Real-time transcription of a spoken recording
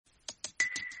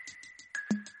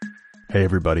Hey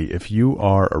everybody, if you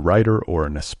are a writer or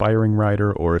an aspiring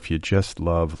writer, or if you just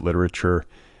love literature,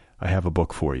 I have a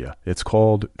book for you. It's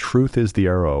called Truth is the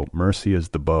Arrow, Mercy is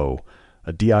the Bow,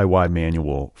 a DIY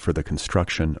manual for the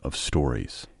construction of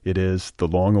stories. It is the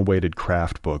long-awaited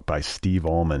craft book by Steve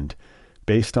Almond,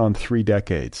 based on 3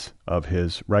 decades of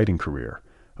his writing career,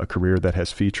 a career that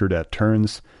has featured at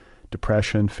turns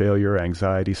depression, failure,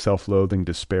 anxiety, self-loathing,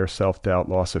 despair, self-doubt,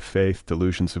 loss of faith,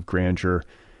 delusions of grandeur,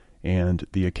 and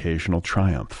the occasional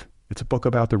triumph. It's a book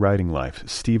about the writing life.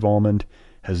 Steve Almond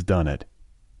has done it.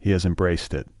 He has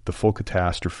embraced it, the full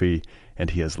catastrophe, and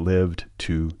he has lived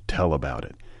to tell about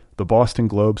it. The Boston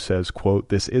Globe says, quote,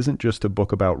 "This isn't just a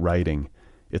book about writing,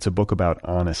 it's a book about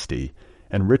honesty."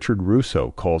 And Richard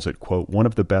Russo calls it, quote, "one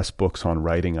of the best books on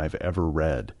writing I've ever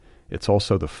read. It's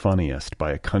also the funniest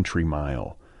by a country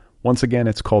mile." Once again,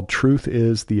 it's called Truth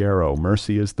is the Arrow,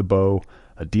 Mercy is the Bow,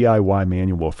 a DIY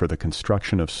manual for the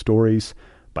construction of stories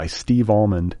by Steve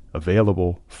Almond,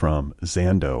 available from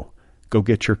Zando. Go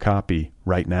get your copy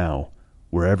right now,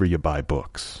 wherever you buy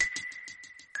books.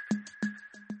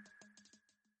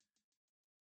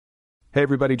 Hey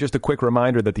everybody, just a quick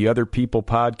reminder that the Other People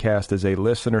podcast is a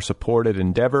listener-supported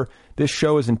endeavor. This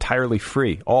show is entirely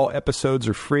free. All episodes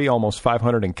are free, almost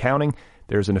 500 and counting.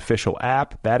 There's an official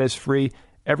app, that is free.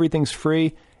 Everything's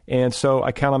free. And so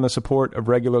I count on the support of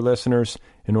regular listeners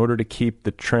in order to keep the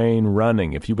train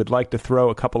running. If you would like to throw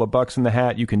a couple of bucks in the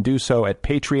hat, you can do so at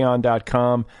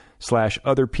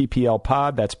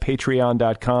patreon.com/otherpplpod. That's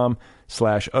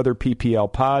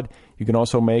patreon.com/otherpplpod. You can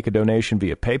also make a donation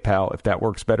via PayPal if that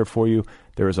works better for you.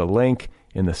 There is a link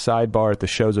in the sidebar at the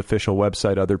show's official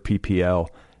website,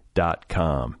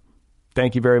 otherppl.com.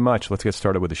 Thank you very much. Let's get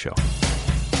started with the show.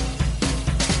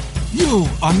 You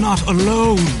are not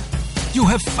alone. You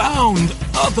have found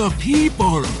other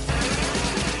people.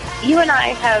 You and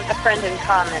I have a friend in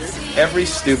common. Every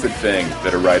stupid thing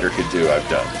that a writer could do, I've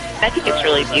done. I think it's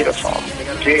really beautiful.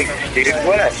 Dude,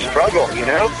 what a struggle, you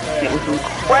know? It was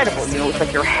incredible. You know, it was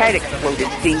like your head exploded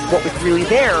seeing what was really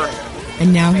there.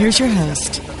 And now here's your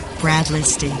host, Brad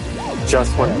Listy.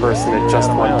 Just one person at just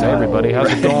one time. Hey everybody,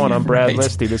 how's it going? I'm Brad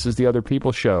Listy. This is the Other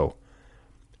People Show.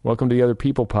 Welcome to the Other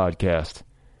People podcast.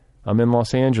 I'm in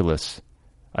Los Angeles.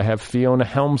 I have Fiona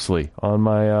Helmsley on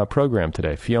my program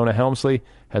today. Fiona Helmsley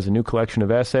has a new collection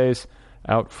of essays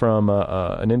out from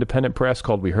an independent press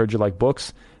called We Heard You Like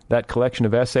Books. That collection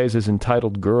of essays is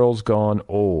entitled Girls Gone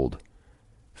Old.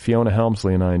 Fiona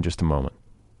Helmsley and I in just a moment.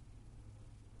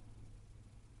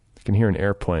 You can hear an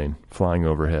airplane flying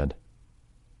overhead.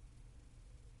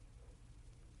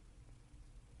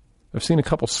 I've seen a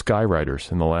couple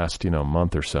skywriters in the last,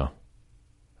 month or so.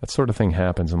 That sort of thing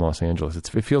happens in Los Angeles.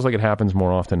 It feels like it happens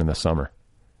more often in the summer.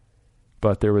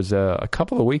 But there was a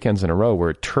couple of weekends in a row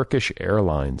where Turkish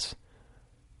Airlines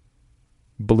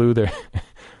blew their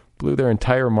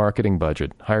entire marketing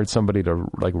budget, hired somebody to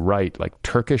write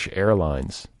Turkish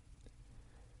Airlines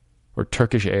or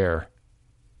Turkish Air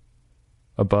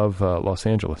above Los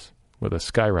Angeles with a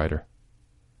skywriter.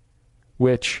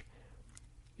 Which,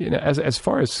 as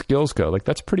far as skills go,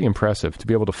 that's pretty impressive to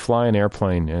be able to fly an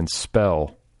airplane and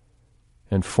spell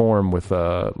and form with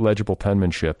legible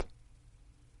penmanship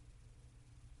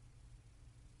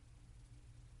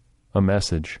a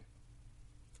message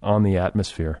on the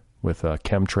atmosphere with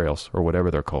chemtrails or whatever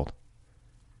they're called.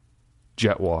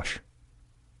 Jet wash.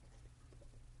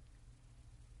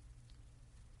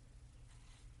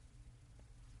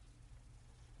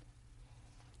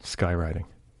 Skywriting.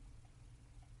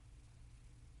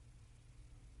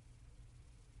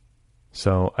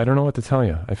 So I don't know what to tell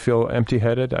you. I feel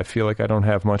empty-headed. I feel like I don't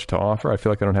have much to offer. I feel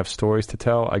like I don't have stories to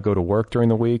tell. I go to work during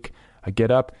the week. I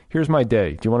get up. Here's my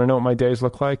day. Do you want to know what my days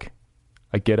look like?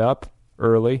 I get up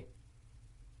early.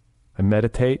 I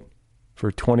meditate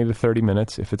for 20 to 30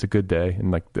 minutes if it's a good day and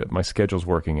my schedule's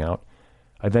working out.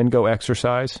 I then go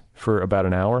exercise for about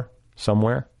an hour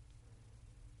somewhere.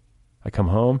 I come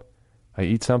home. I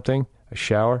eat something. I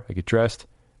shower. I get dressed.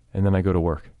 And then I go to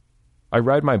work. I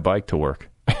ride my bike to work.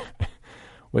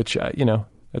 Which,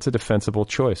 that's a defensible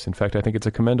choice. In fact, I think it's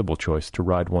a commendable choice to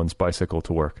ride one's bicycle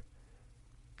to work.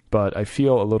 But I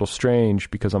feel a little strange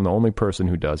because I'm the only person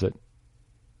who does it.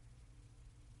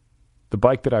 The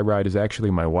bike that I ride is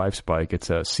actually my wife's bike. It's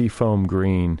a seafoam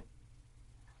green.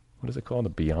 What is it called? A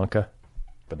Bianca?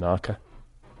 Banaka?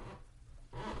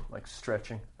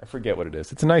 Stretching. I forget what it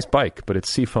is. It's a nice bike, but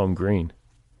it's seafoam green,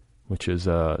 which is,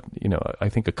 I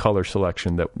think a color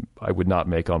selection that I would not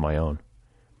make on my own.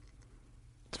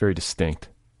 It's very distinct.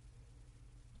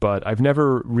 But I've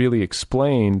never really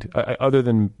explained, other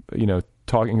than,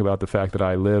 talking about the fact that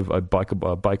I live a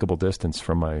bikeable distance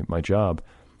from my job,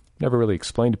 never really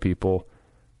explained to people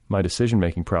my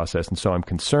decision-making process. And so I'm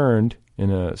concerned in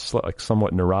a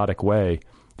somewhat neurotic way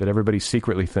that everybody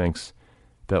secretly thinks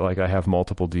that like I have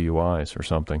multiple DUIs or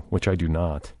something, which I do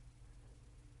not.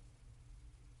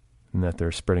 And that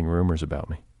they're spreading rumors about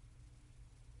me.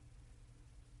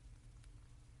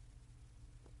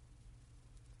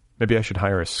 Maybe I should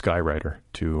hire a skywriter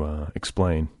to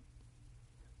explain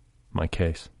my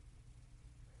case.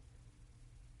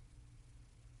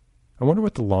 I wonder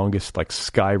what the longest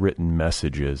skywritten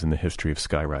message is in the history of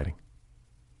skywriting.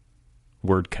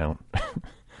 Word count.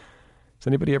 Has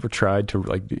anybody ever tried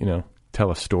to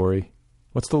tell a story?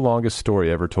 What's the longest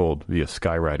story ever told via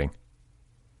skywriting?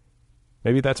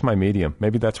 Maybe that's my medium.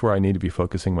 Maybe that's where I need to be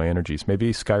focusing my energies.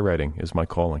 Maybe skywriting is my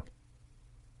calling.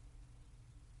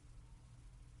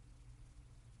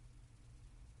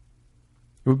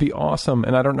 It would be awesome,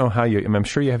 and I don't know how I'm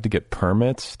sure you have to get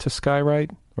permits to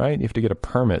skywrite, right? You have to get a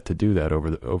permit to do that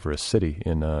over a city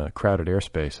in a crowded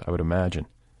airspace, I would imagine.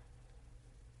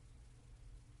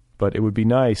 But it would be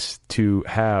nice to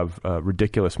have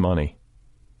ridiculous money,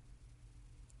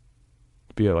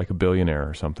 be like a billionaire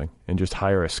or something, and just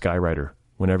hire a skywriter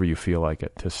whenever you feel like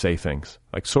it to say things.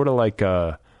 Sort of like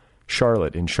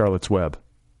Charlotte in Charlotte's Web.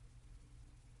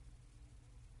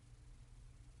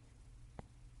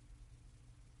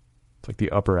 It's like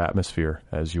the upper atmosphere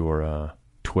as your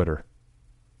Twitter.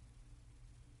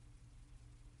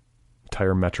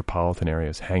 Entire metropolitan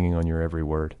areas hanging on your every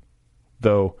word.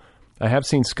 Though I have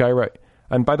seen skywrite,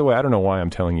 and by the way, I don't know why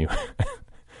I'm telling you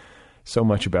so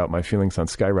much about my feelings on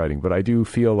skywriting, but I do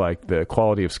feel like the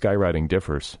quality of skywriting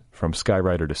differs from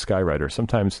skywriter to skywriter.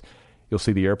 Sometimes you'll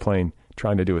see the airplane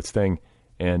trying to do its thing,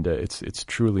 and it's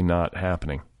truly not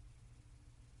happening.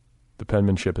 The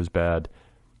penmanship is bad.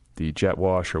 The jet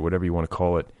wash, or whatever you want to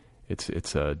call it,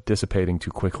 it's dissipating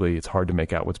too quickly. It's hard to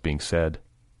make out what's being said.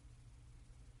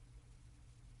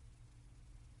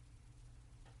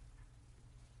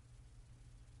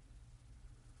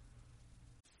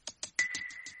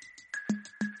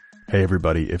 Hey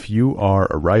everybody, if you are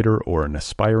a writer or an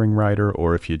aspiring writer,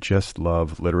 or if you just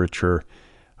love literature,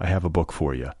 I have a book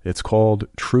for you. It's called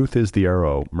Truth is the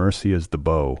Arrow, Mercy is the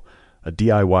Bow, a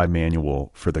DIY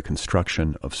manual for the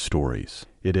construction of stories.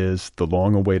 It is the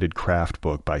long-awaited craft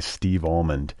book by Steve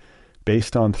Almond,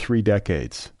 based on 3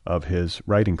 decades of his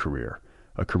writing career,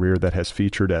 a career that has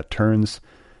featured at turns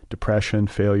depression,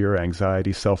 failure,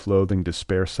 anxiety, self-loathing,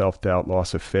 despair, self-doubt,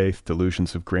 loss of faith,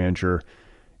 delusions of grandeur,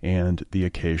 and the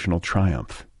occasional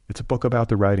triumph. It's a book about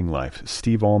the writing life.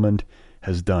 Steve Almond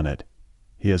has done it.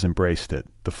 He has embraced it,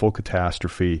 the full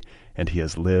catastrophe, and he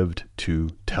has lived to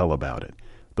tell about it.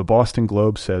 The Boston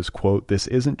Globe says, quote, "This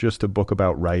isn't just a book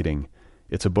about writing,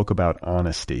 it's a book about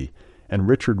honesty." And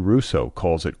Richard Russo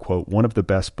calls it, quote, "one of the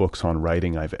best books on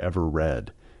writing I've ever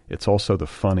read. It's also the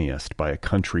funniest by a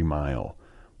country mile."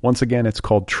 Once again, it's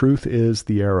called Truth is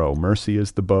the Arrow, Mercy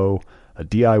is the Bow, a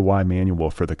DIY manual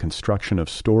for the construction of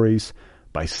stories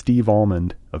by Steve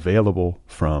Almond, available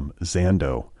from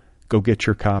Zando. Go get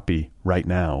your copy right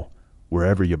now,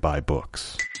 wherever you buy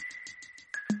books.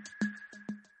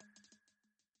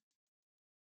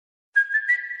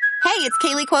 Hey, it's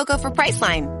Kaylee Cuoco for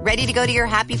Priceline. Ready to go to your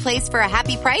happy place for a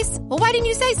happy price? Well, why didn't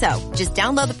you say so? Just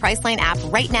download the Priceline app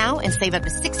right now and save up to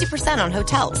 60% on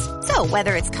hotels. So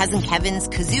whether it's Cousin Kevin's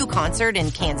Kazoo Concert in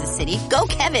Kansas City, go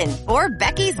Kevin, or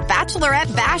Becky's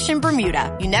Bachelorette Bash in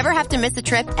Bermuda, you never have to miss a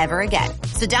trip ever again.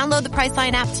 So download the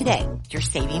Priceline app today. Your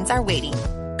savings are waiting.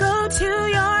 Go to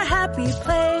your happy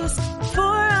place for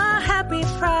a happy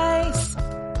price.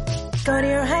 Go to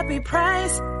your happy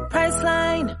price,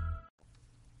 Priceline.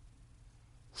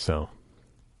 So,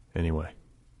 anyway.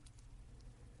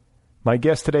 My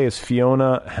guest today is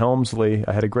Fiona Helmsley.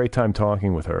 I had a great time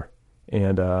talking with her.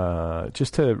 And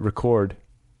just to record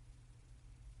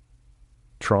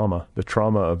the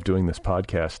trauma of doing this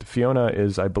podcast, Fiona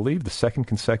is, I believe, the second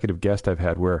consecutive guest I've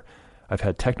had where I've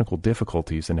had technical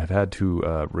difficulties and have had to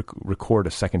record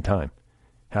a second time.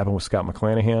 Happened with Scott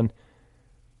McClanahan.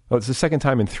 Oh, it's the second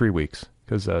time in 3 weeks,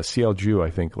 because CL Jew,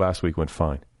 I think, last week went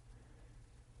fine.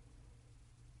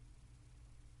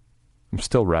 I'm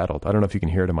still rattled. I don't know if you can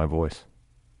hear it in my voice.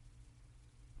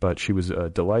 But she was a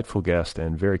delightful guest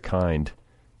and very kind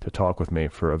to talk with me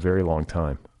for a very long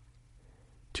time,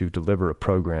 to deliver a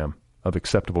program of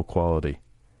acceptable quality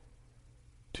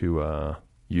to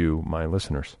you, my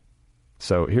listeners.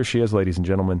 So here she is, ladies and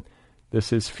gentlemen.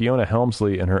 This is Fiona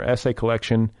Helmsley, and her essay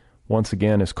collection, once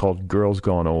again, is called Girls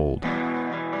Gone Old.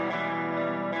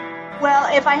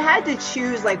 Well, if I had to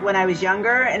choose, when I was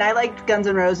younger, and I liked Guns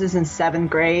N' Roses in 7th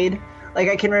grade,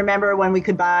 I can remember when we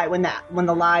could buy, when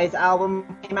the Lies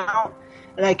album came out,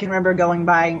 and I can remember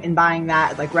buying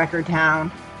that at Record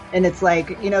Town. And it's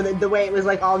like, the way it was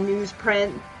like all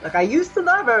newsprint. Like, I used to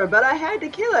love her, but I had to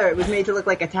kill her. It was made to look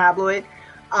like a tabloid.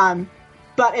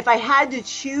 But if I had to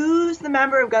choose the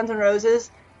member of Guns N' Roses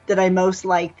that I most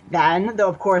liked then, though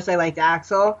of course I liked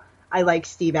Axl, I liked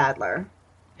Steve Adler,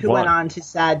 who went on to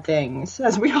sad things,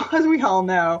 as we all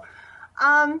know.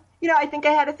 I think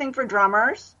I had a thing for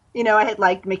drummers. I had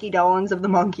liked Mickey Dolenz of the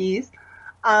Monkees.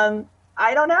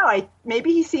 I don't know.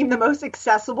 Maybe he seemed the most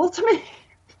accessible to me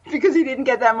because he didn't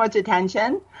get that much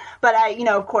attention. But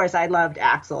of course, I loved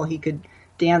Axl. He could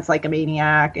dance like a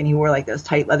maniac, and he wore like those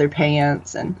tight leather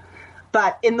pants.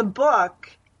 But in the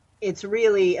book, it's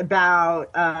really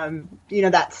about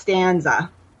that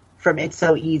stanza from "It's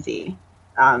So Easy."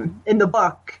 In the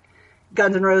book,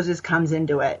 Guns N' Roses comes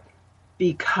into it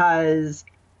because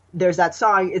there's that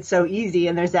song "It's So Easy,"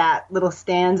 and there's that little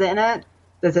stanza in it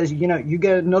that says, you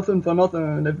get nothing for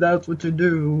nothing if that's what you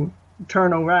do.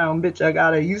 Turn around, bitch, I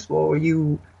got a use for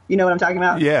you. You know what I'm talking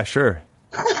about? Yeah, sure.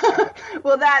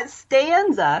 Well, that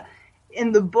stanza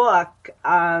in the book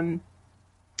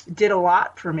did a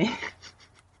lot for me.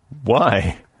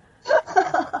 Why?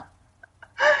 Because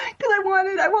I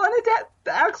wanted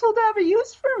Axl to have a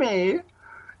use for me.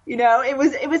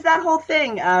 It was that whole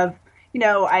thing of,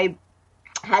 I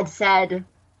had said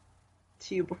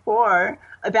to you before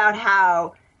about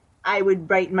how I would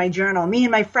write in my journal, me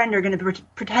and my friend are going to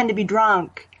pretend to be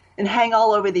drunk and hang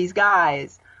all over these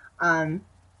guys. In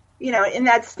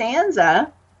that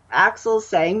stanza, Axl's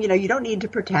saying, you don't need to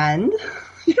pretend.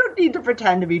 You don't need to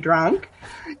pretend to be drunk.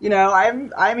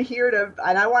 I'm here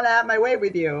and I want to have my way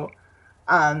with you.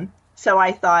 So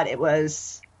I thought it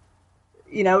was,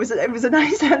 it was a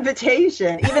nice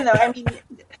invitation, even though,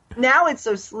 now it's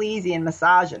so sleazy and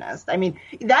misogynist. Then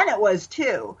it was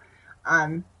too.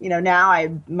 Now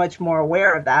I'm much more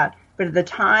aware of that. But at the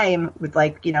time, with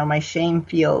my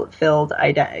shame-filled,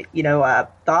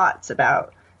 thoughts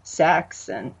about sex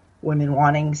and women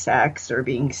wanting sex or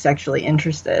being sexually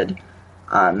interested,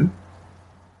 that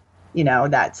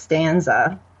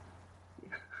stanza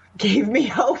gave me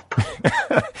hope.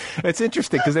 It's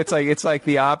interesting because it's like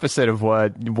the opposite of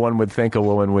what one would think a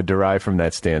woman would derive from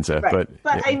that stanza. Right.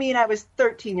 But I was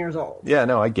 13 years old. Yeah,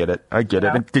 no, I get it.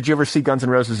 And did you ever see Guns N'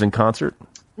 Roses in concert?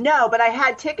 No, but I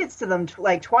had tickets to them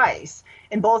twice,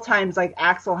 and both times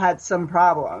Axl had some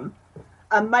problem.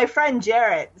 My friend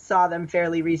Jarrett saw them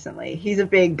fairly recently. He's a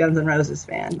big Guns N' Roses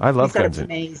fan. I love Guns N'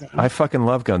 Roses. I fucking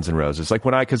love Guns N' Roses. Like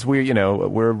because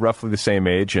we're roughly the same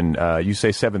age, and you say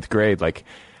 7th grade. Like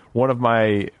one of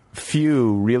my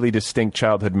few really distinct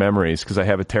childhood memories, because I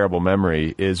have a terrible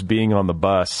memory, is being on the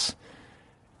bus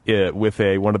with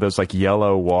one of those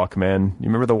yellow Walkman. You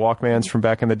remember the Walkmans from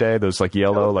back in the day? Those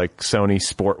yellow Sony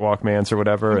Sport Walkmans or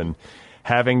whatever, and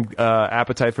having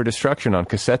Appetite for Destruction on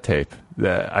cassette tape.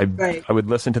 I would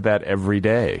listen to that every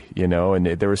day, and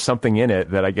there was something in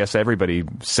it that I guess everybody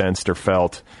sensed or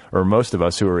felt, or most of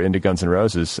us who were into Guns N'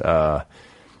 Roses.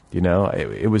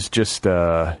 It was just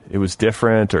it was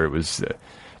different, or it was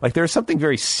there was something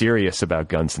very serious about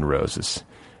Guns N' Roses.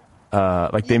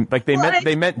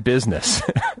 They meant business.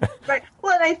 Right.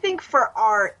 Well, and I think for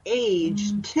our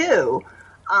age too,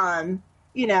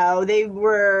 they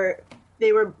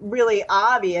were really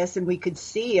obvious, and we could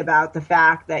see about the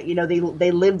fact that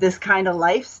they lived this kind of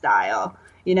lifestyle.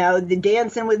 The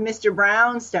dancing with Mr.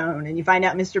 Brownstone, and you find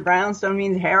out Mr. Brownstone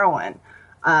means heroin.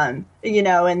 And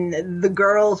the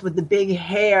girls with the big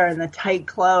hair and the tight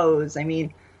clothes.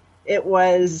 It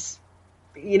was,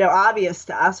 obvious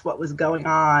to us what was going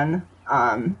on.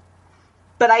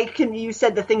 But you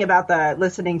said the thing about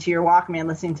listening to your Walkman,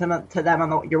 listening to them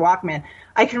on your Walkman.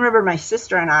 I can remember my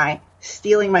sister and I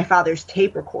stealing my father's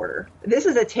tape recorder. This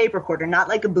is a tape recorder, not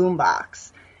like a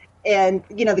boombox. And,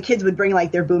 the kids would bring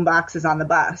their boomboxes on the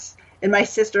bus. And my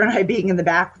sister and I being in the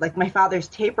back with my father's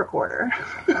tape recorder,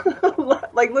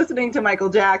 listening to Michael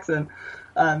Jackson,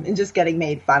 and just getting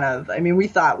made fun of. We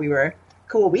thought we were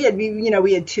cool. We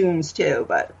had tunes too,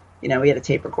 but we had a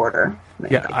tape recorder.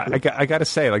 Yeah, I got to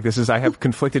say, I have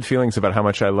conflicted feelings about how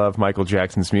much I love Michael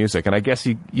Jackson's music, and I guess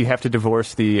you have to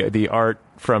divorce the art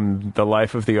from the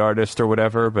life of the artist or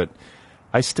whatever. But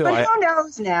I still. But who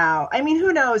knows now?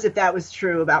 Who knows if that was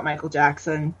true about Michael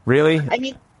Jackson? Really?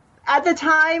 At the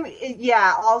time,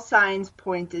 all signs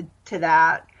pointed to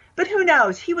that. But who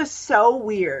knows? He was so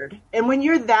weird. And when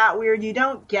you're that weird, you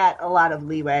don't get a lot of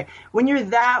leeway. When you're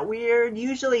that weird,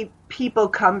 usually people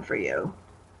come for you.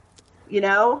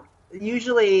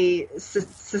 Usually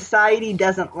society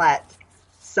doesn't let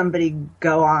somebody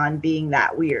go on being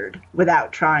that weird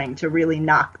without trying to really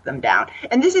knock them down.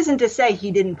 And this isn't to say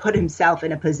he didn't put himself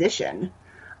in a position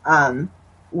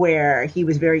where he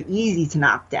was very easy to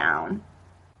knock down.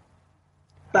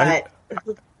 but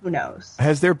who knows?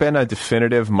 Has there been a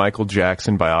definitive Michael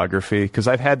Jackson biography? Because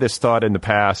I've had this thought in the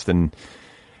past, and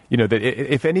that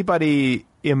if anybody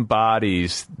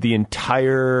embodies the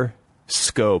entire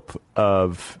scope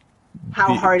of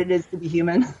how hard it is to be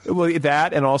human. Well,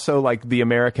 that, and also like the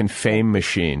American fame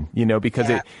machine, because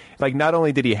it, like, not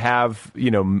only did he have,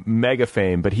 mega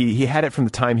fame, but he had it from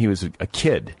the time he was a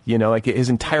kid, like his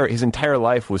entire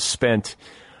life was spent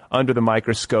under the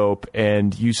microscope,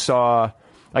 and you saw,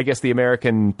 I guess, the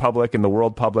American public and the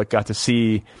world public got to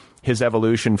see his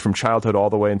evolution from childhood all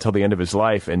the way until the end of his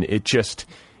life. And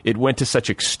it went to such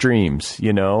extremes,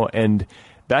 and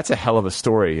that's a hell of a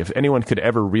story. If anyone could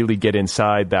ever really get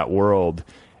inside that world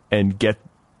and get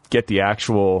the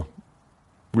actual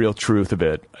real truth of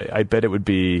it, I bet it would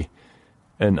be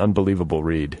an unbelievable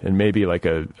read, and maybe like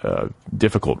a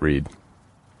difficult read.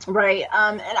 Right.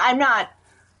 And I'm not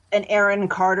an Aaron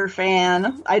Carter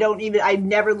fan. I've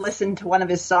never listened to one of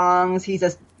his songs.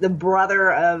 He's the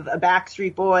brother of a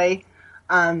Backstreet Boy.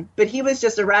 But he was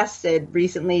just arrested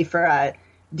recently for a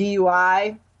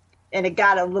DUI, and it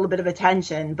got a little bit of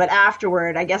attention. But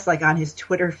afterward, I guess like on his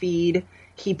Twitter feed,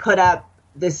 he put up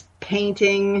this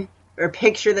painting or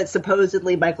picture that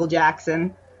supposedly Michael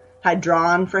Jackson had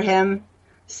drawn for him,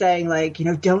 saying like,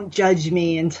 don't judge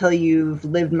me until you've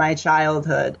lived my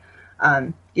childhood.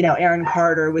 Aaron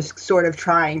Carter was sort of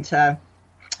trying to,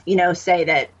 say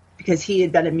that because he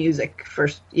had been in music for,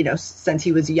 since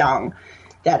he was young,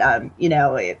 that,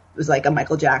 it was like a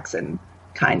Michael Jackson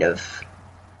kind of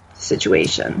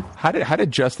situation. How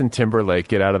did Justin Timberlake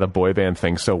get out of the boy band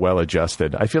thing so well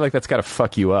adjusted? I feel like that's got to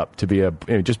fuck you up to be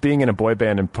just being in a boy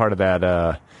band and part of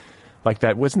that, like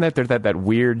that, wasn't that there that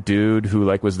weird dude who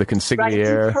like was the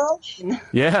consigliere?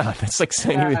 Yeah, that's like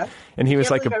saying, he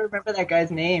was like I remember that guy's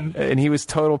name. And he was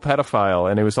total pedophile,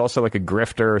 and he was also like a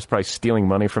grifter, was probably stealing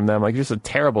money from them, like just a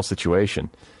terrible situation.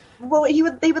 Well,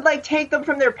 they would like take them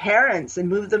from their parents and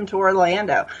move them to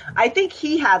Orlando. I think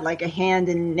he had like a hand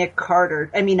in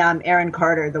Aaron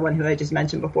Carter, the one who I just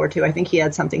mentioned before too. I think he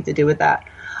had something to do with that.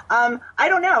 I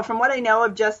don't know. From what I know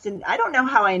of Justin, I don't know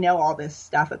how I know all this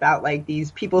stuff about like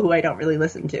these people who I don't really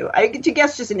listen to. I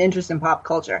guess just an interest in pop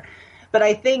culture. But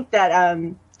I think that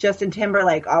Justin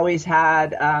Timberlake always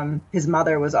had, his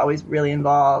mother was always really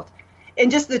involved.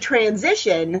 And just the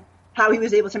transition, how he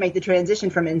was able to make the transition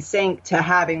from NSYNC to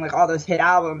having like all those hit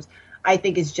albums, I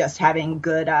think is just having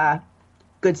good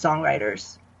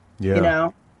songwriters.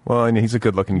 Yeah. Well, and he's a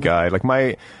good-looking guy. Like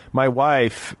my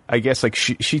wife, I guess, like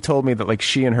she told me that like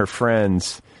she and her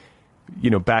friends,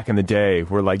 back in the day,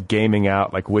 were like gaming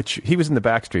out like he was in the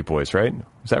Backstreet Boys, right?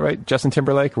 Is that right? Justin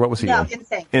Timberlake, or what was he? No,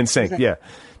 NSYNC. NSYNC, yeah.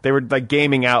 They were like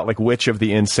gaming out like which of the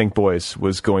NSYNC boys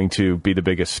was going to be the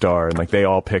biggest star, and like they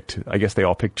all picked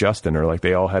Justin, or like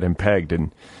they all had him pegged,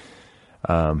 and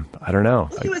I don't know.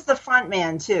 He was the front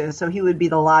man too, so he would be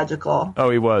the logical. Oh,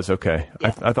 he was, okay. Yeah.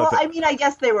 I thought. Well, I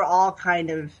guess they were all kind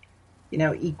of,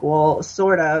 equal,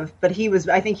 sort of. But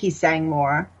I think he sang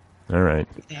more. All right.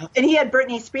 And he had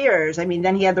Britney Spears.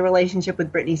 Then he had the relationship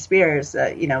with Britney Spears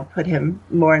that put him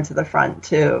more into the front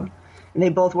too. And they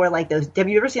both wore like those. Have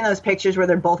you ever seen those pictures where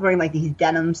they're both wearing like these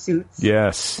denim suits?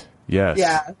 Yes. Yeah,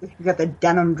 he's got the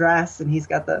denim dress and he's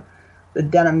got the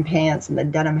denim pants and the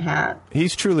denim hat.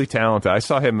 He's truly talented. I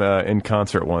saw him in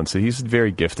concert once. He's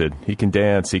very gifted. He can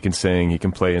dance, he can sing, he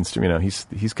can play instrument.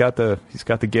 He's got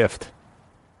the gift.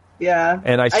 Yeah.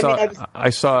 And I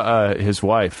saw his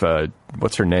wife.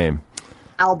 What's her name?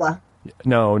 Alba.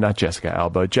 No, not Jessica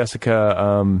Alba.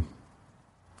 Jessica.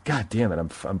 God damn it!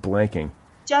 I'm blanking.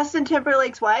 Justin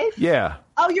Timberlake's wife? Yeah.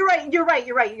 Oh, you're right.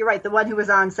 The one who was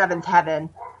on Seventh Heaven.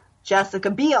 Jessica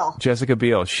Biel.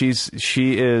 She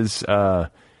is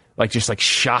like just like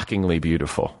shockingly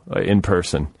beautiful in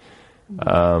person.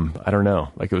 I don't know.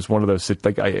 Like it was one of those,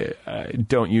 like I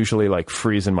don't usually like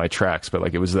freeze in my tracks, but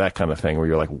like it was that kind of thing where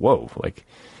you're like, whoa, like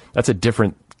that's a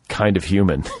different kind of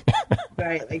human.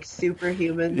 Right, like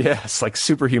superhuman. Yes, like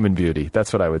superhuman beauty.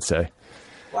 That's what I would say.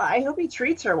 Well, I hope he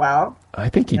treats her well. I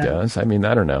think he does. I mean,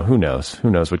 I don't know. Who knows? Who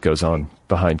knows what goes on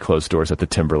behind closed doors at the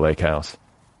Timberlake house?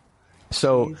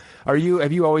 So have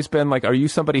you always been like, are you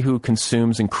somebody who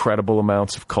consumes incredible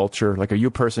amounts of culture? Like, are you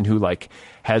a person who like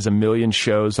has a million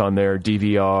shows on their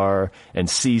DVR and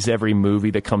sees every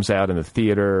movie that comes out in the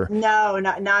theater? No,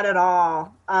 not at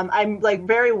all. I'm like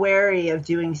very wary of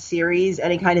doing series,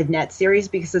 any kind of net series,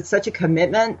 because it's such a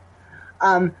commitment.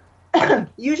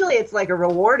 Usually it's like a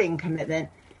rewarding commitment,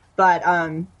 but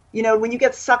when you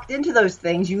get sucked into those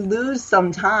things, you lose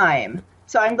some time.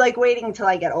 So I'm like waiting until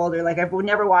I get older. Like I would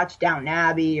never watch Downton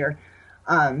Abbey or,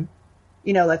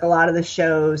 like a lot of the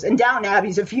shows. And Downton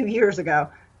Abbey's a few years ago,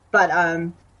 but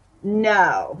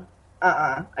no.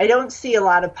 I don't see a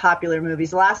lot of popular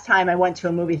movies. The last time I went to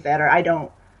a movie theater,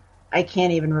 I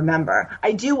can't even remember.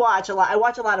 I do watch a lot. I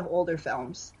watch a lot of older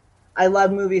films. I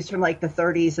love movies from like the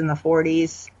 30s and the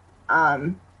 40s.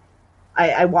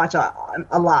 I watch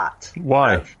a lot.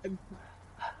 Why?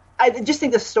 I just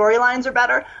think the storylines are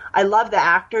better. I love the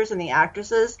actors and the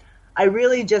actresses. I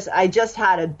just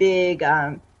had a big,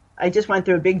 I just went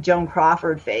through a big Joan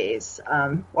Crawford phase,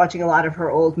 watching a lot of her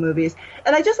old movies.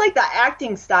 And I just like the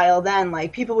acting style then.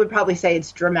 Like, people would probably say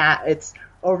it's it's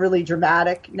overly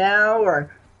dramatic now,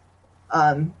 or,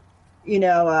 I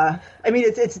mean,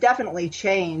 it's definitely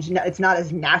changed. It's not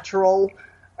as natural,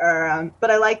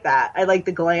 but I like that. I like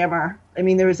the glamour. I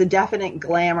mean, there was a definite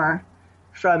glamour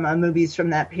from movies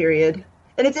from that period.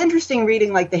 And it's interesting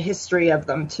reading, like, the history of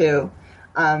them, too.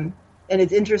 And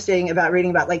it's interesting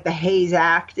reading about, like, the Hayes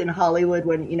Act in Hollywood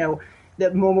when,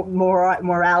 the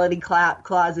morality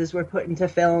clauses were put into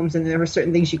films, and there were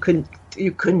certain things you couldn't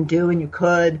do and you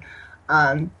could,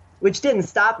 which didn't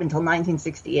stop until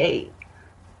 1968.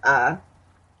 But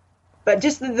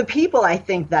just the people, I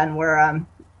think, then were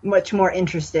much more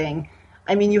interesting.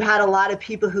 I mean, you had a lot of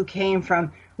people who came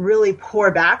from really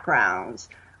poor backgrounds,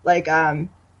 like,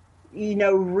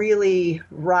 really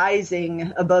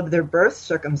rising above their birth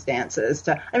circumstances.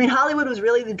 Hollywood was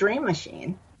really the dream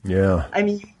machine. Yeah. I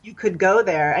mean, you could go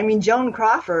there. I mean, Joan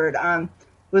Crawford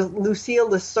was Lucille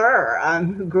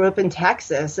Lesur, who grew up in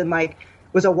Texas and, like,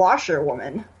 was a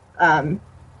washerwoman,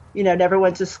 never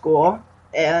went to school,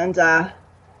 and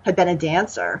had been a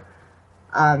dancer,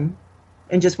 and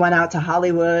just went out to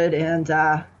Hollywood. And,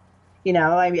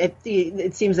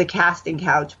 it seems the casting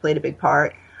couch played a big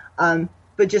part.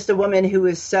 But just a woman who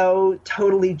was so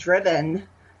totally driven.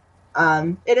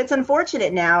 And it's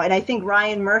unfortunate now. And I think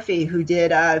Ryan Murphy, who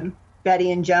did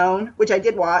Betty and Joan, which I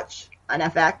did watch on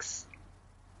FX,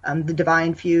 The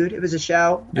Divine Feud. It was a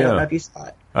show. Yeah. I don't know if you saw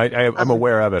it. I'm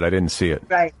aware of it. I didn't see it.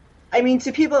 Right. I mean,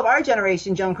 to people of our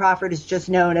generation, Joan Crawford is just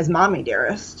known as Mommy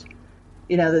Dearest.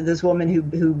 This woman who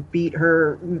beat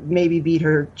her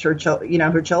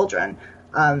children.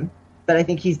 But I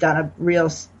think he's done a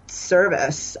real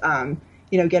service,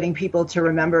 getting people to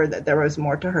remember that there was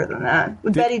more to her than that.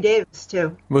 With Betty Davis,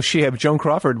 too. Well, Joan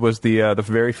Crawford was the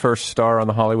very first star on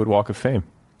the Hollywood Walk of Fame.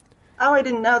 Oh, I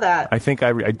didn't know that. I think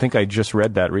I just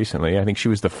read that recently. I think she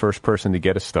was the first person to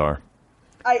get a star.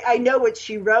 I know what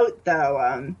she wrote,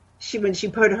 though. When she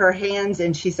put her hands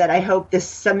in, she said, "I hope this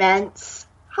cements,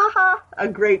 a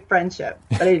great friendship."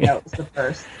 But I didn't know it was the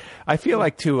first. I feel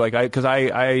like, too, because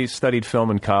I studied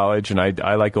film in college, and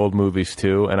I like old movies,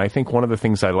 too. And I think one of the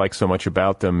things I like so much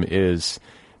about them is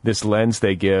this lens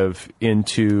they give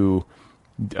into,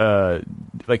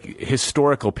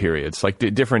 historical periods, like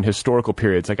different historical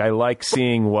periods. Like, I like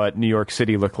seeing what New York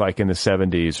City looked like in the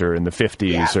 70s or in the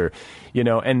 50s, or,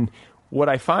 and what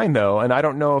I find, though, and I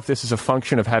don't know if this is a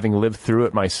function of having lived through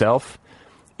it myself,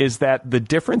 is that the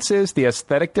differences, the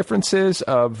aesthetic differences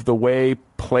of the way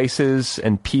places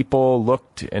and people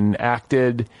looked and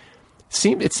acted,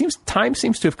 time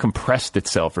seems to have compressed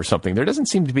itself or something. There doesn't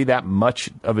seem to be that much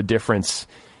of a difference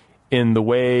in the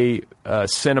way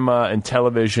cinema and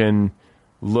television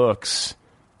looks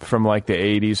from like the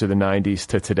 80s or the 90s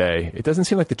to today. It doesn't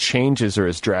seem like the changes are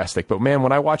as drastic. But man,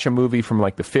 when I watch a movie from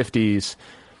like the 50s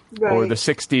or the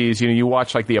 60s, you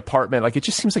watch like The Apartment, like it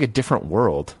just seems like a different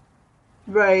world.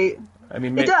 Right. I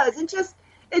mean, it does.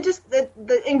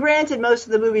 And granted, most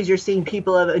of the movies you're seeing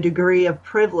people of a degree of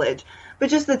privilege, but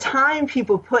just the time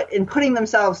people put in putting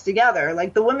themselves together,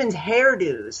 like the women's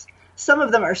hairdos, some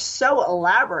of them are so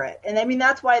elaborate. And I mean,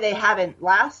 that's why they haven't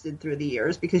lasted through the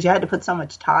years, because you had to put so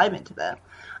much time into them.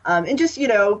 And just,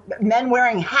 men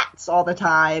wearing hats all the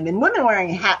time and women wearing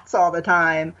hats all the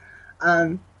time.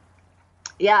 I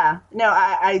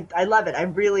love it. I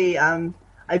really,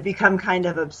 I've become kind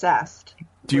of obsessed.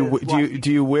 Do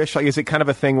you wish, like, is it kind of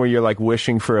a thing where you're like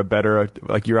wishing for a better,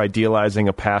 like you're idealizing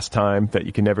a past time that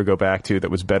you can never go back to that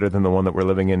was better than the one that we're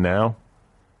living in now?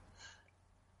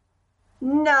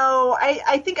 No,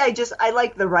 I think I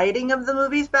like the writing of the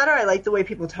movies better. I like the way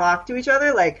people talk to each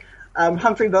other, like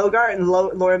Humphrey Bogart and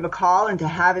Lauren Bacall and To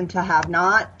Have and To Have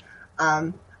Not.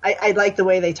 I like the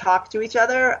way they talk to each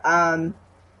other.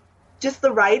 Just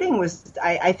the writing was,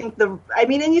 and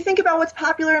you think about what's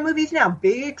popular in movies now,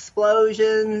 big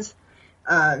explosions,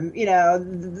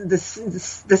 the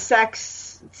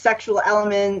sexual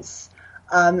elements.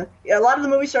 A lot of the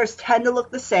movie stars tend to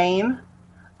look the same.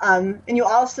 And you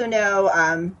also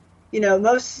know,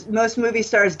 most movie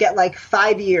stars get like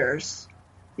 5 years.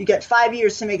 You get 5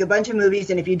 years to make a bunch of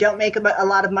movies, and if you don't make a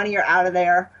lot of money, you're out of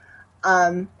there.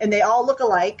 And they all look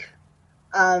alike.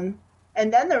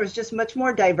 And then there was just much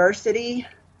more diversity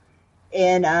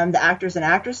in the actors and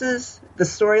actresses. The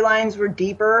storylines were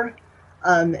deeper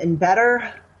and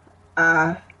better.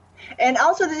 And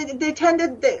also,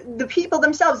 the people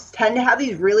themselves tend to have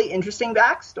these really interesting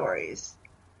backstories.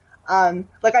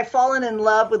 Like, I've fallen in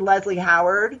love with Leslie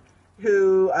Howard,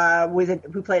 who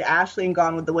played Ashley in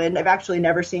Gone with the Wind. I've actually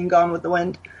never seen Gone with the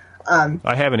Wind.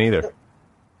 I haven't either.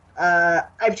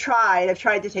 I've tried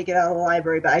to take it out of the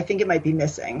library, but I think it might be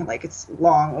missing. Like, it's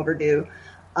long overdue.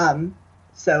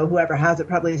 So whoever has it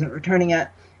probably isn't returning it.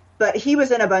 But he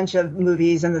was in a bunch of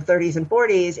movies in the 30s and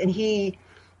 40s, and he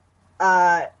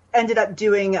ended up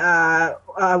doing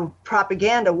war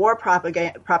propaganda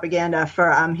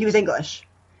for, he was English.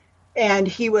 And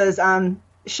he was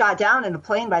shot down in a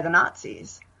plane by the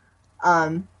Nazis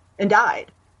and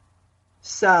died.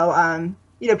 So,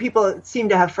 people seem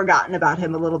to have forgotten about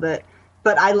him a little bit.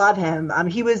 But I love him.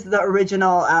 He was the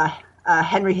original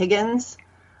Henry Higgins,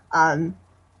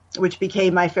 which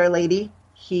became My Fair Lady.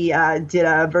 He did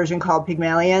a version called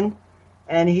Pygmalion.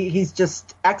 And he's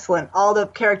just excellent. All the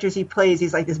characters he plays,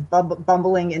 he's like this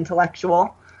bumbling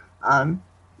intellectual. And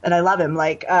I love him.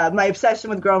 Like, my obsession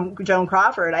with Joan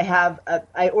Crawford,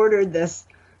 I ordered this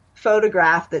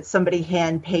photograph that somebody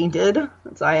hand painted.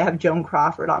 So I have Joan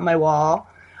Crawford on my wall.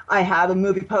 I have a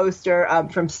movie poster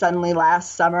from Suddenly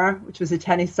Last Summer, which was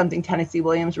something Tennessee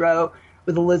Williams wrote,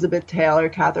 with Elizabeth Taylor,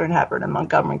 Katharine Hepburn, and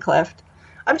Montgomery Clift.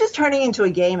 I'm just turning into a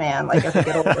gay man, like, as I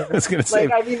get older. I was going to say,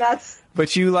 that's...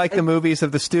 But you like the movies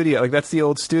of the studio. Like, that's the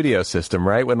old studio system,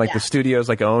 right? When, the studios,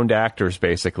 owned actors,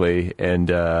 basically. And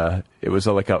it was,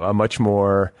 a much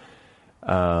more,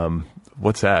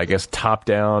 what's that? I guess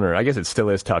top-down, or I guess it still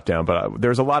is top-down. But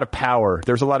there's a lot of power.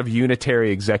 There's a lot of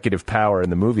unitary executive power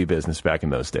in the movie business back in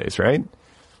those days, right?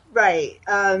 Right.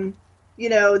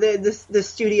 The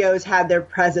studios had their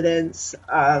presidents.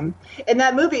 In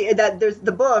that movie, there's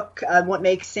the book, What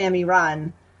Makes Sammy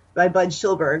Run, by Bud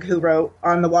Schulberg, who wrote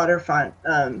On the Waterfront,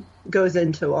 goes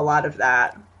into a lot of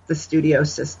that, the studio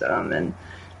system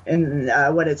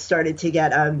and what it started to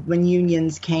get when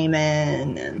unions came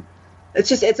in. And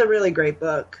it's a really great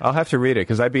book. I'll have to read it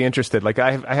because I'd be interested. Like,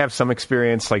 I have some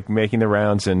experience, making the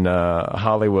rounds in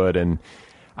Hollywood, and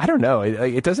I don't know.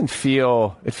 It doesn't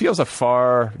feel. It feels a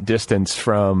far distance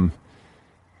from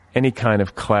any kind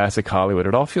of classic Hollywood.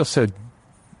 It all feels so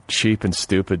cheap and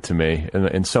stupid to me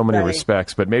in so many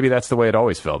respects. But maybe that's the way it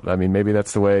always felt. I mean, maybe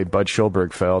that's the way Bud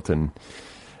Schulberg felt, and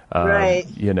right.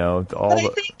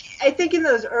 I think in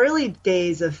those early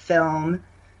days of film,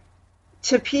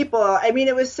 to people, I mean,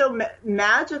 it was so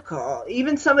magical.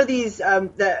 Even some of these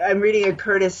that I'm reading a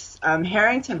Curtis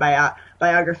Harrington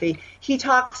biography. He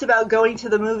talks about going to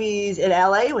the movies in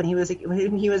L.A. when he was a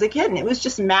kid, and it was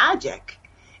just magic.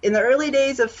 In the early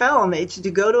days of film,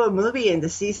 to go to a movie and to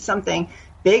see something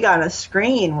big on a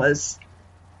screen was,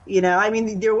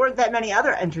 there weren't that many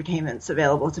other entertainments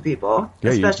available to people,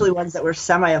 especially ones that were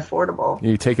semi-affordable.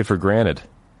 You take it for granted.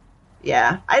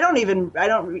 Yeah, I don't even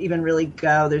really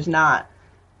go. There's not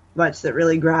much that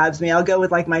really grabs me. I'll go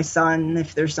with my son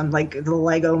if there's some the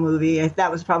Lego movie. That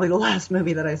was probably the last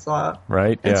movie that I saw.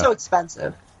 Right. It's so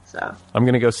expensive. So I'm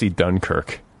gonna go see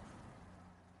Dunkirk.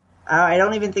 I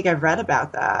don't even think I've read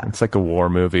about that. It's like a war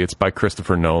movie. It's by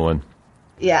Christopher Nolan.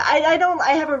 Yeah,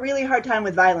 I have a really hard time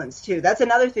with violence too. That's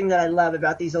another thing that I love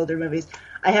about these older movies.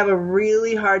 I have a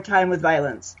really hard time with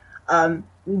violence.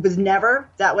 Was never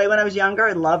that way when I was younger.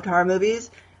 I loved horror movies,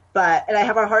 and I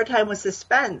have a hard time with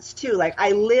suspense too.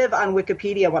 I live on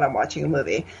Wikipedia when I'm watching a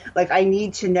movie. I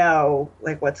need to know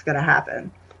what's going to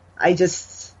happen. I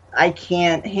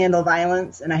can't handle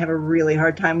violence, and I have a really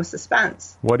hard time with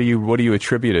suspense. What do you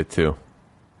attribute it to?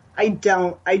 I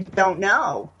don't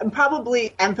know. I'm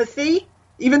probably empathy,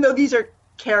 even though these are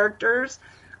characters.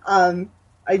 I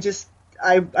guess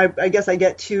I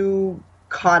get too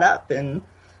caught up in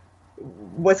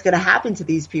what's going to happen to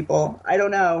these people. I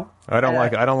don't know.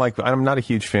 I'm not a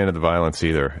huge fan of the violence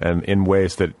either, and in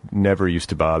ways that never used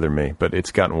to bother me, but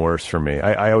it's gotten worse for me.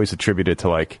 I always attribute it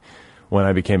to when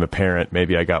I became a parent,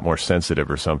 maybe I got more sensitive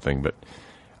or something, but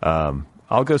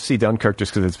I'll go see Dunkirk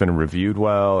just because it's been reviewed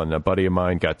well, and a buddy of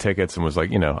mine got tickets and was I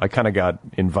kind of got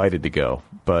invited to go,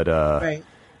 but right.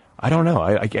 I don't know.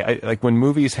 I when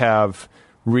movies have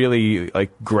really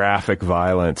graphic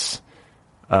violence,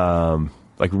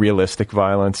 realistic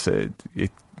violence,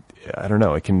 I don't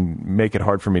know. It can make it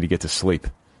hard for me to get to sleep.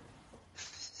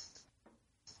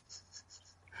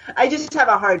 I just have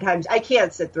a hard time. I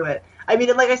can't sit through it. I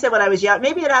mean, like I said, when I was young,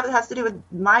 maybe it has to do with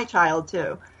my child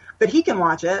too, but he can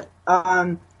watch it.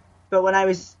 But when I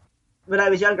was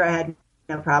younger, I had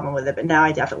no problem with it, but now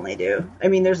I definitely do. I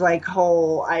mean, there's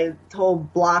whole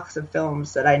blocks of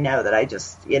films that I know that I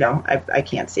just, I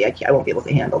can't see. I won't be able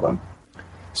to handle them.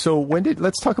 So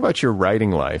let's talk about your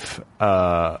writing life.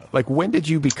 Like, when did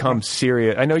you become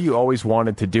serious? I know you always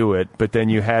wanted to do it, but then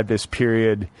you had this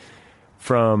period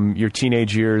from your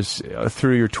teenage years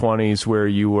through your 20s where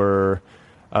you were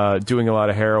doing a lot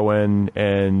of heroin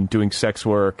and doing sex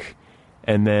work,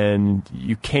 and then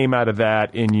you came out of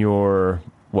that in your,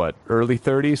 early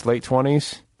 30s, late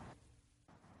 20s?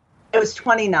 It was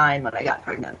 29 when I got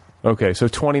pregnant. Okay, so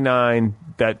 29,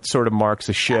 that sort of marks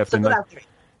a shift. Yeah, so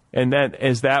and then,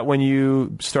 is that when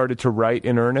you started to write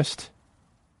in earnest?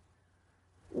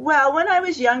 Well, when I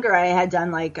was younger, I had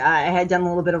done a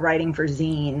little bit of writing for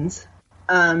zines.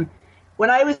 When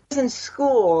I was in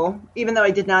school, even though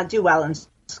I did not do well in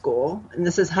school, and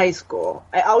this is high school,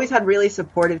 I always had really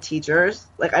supportive teachers.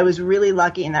 Like, I was really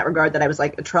lucky in that regard that I was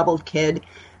like a troubled kid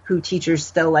who teachers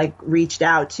still like reached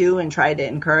out to and tried to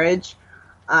encourage.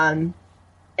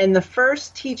 And the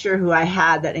first teacher who I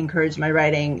had that encouraged my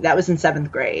writing, that was in 7th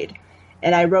grade.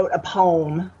 And I wrote a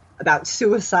poem about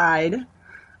suicide.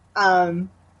 It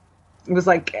was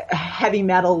like heavy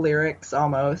metal lyrics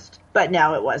almost, but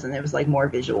no, it wasn't. It was like more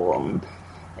visual.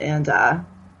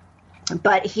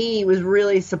 But he was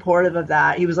really supportive of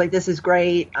that. He was like, this is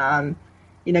great.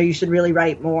 You should really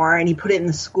write more. And he put it in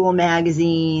the school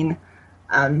magazine.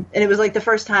 And it was like the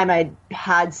first time I'd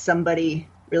had somebody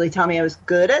really tell me I was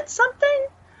good at something.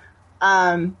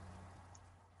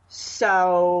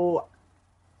 So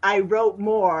I wrote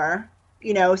more,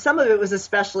 some of it was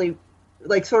especially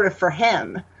like sort of for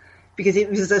him, because it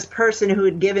was this person who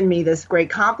had given me this great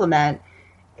compliment,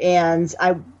 and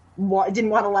I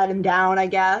didn't want to let him down, I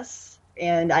guess.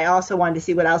 And I also wanted to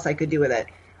see what else I could do with it.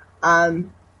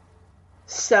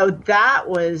 So that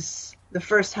was the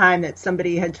first time that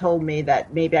somebody had told me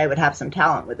that maybe I would have some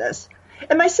talent with this.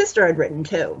 And my sister had written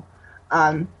too.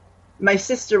 My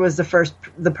sister was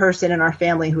the person in our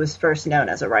family who was first known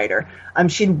as a writer.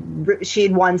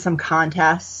 She'd won some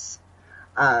contests.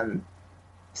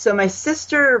 So my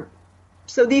sister,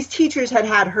 so these teachers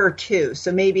had her too.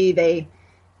 So maybe they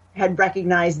had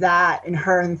recognized that in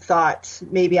her and thought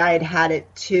maybe I had it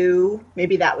too.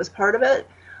 Maybe that was part of it.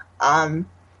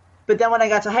 But then when I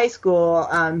got to high school,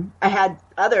 I had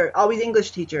always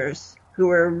English teachers who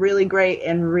were really great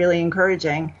and really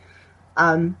encouraging.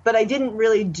 But I didn't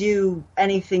really do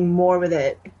anything more with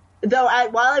it. Though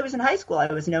while I was in high school, I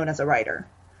was known as a writer,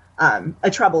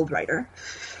 a troubled writer.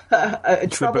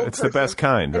 It's the best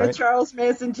kind, right? A Charles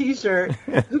Manson T-shirt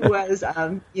who was,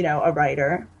 a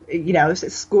writer,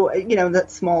 school, that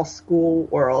small school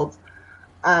world.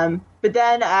 But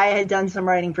then I had done some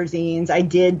writing for zines. I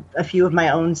did a few of my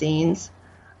own zines.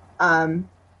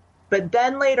 But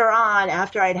then later on,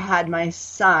 after I'd had my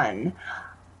son,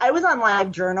 I was on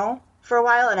LiveJournal for a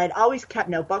while, and I'd always kept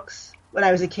notebooks. When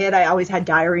I was a kid, I always had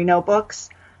diary notebooks,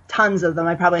 tons of them.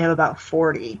 I probably have about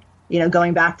 40,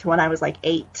 going back to when I was like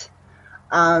 8.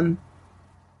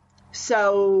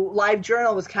 So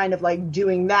LiveJournal was kind of like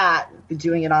doing that, but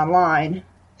doing it online.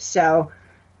 So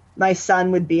my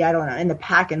son would be, I don't know, in the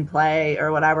Pack and Play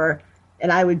or whatever,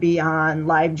 and I would be on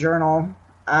LiveJournal.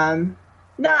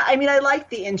 I liked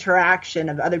the interaction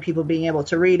of other people being able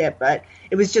to read it, but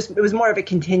it was more of a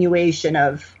continuation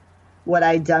of what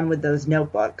I'd done with those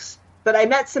notebooks. But I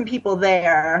met some people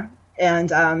there,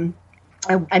 and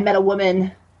I met a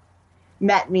woman,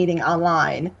 meeting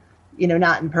online,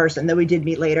 not in person, though we did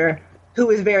meet later, who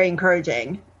was very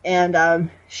encouraging. And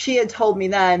she had told me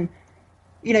then,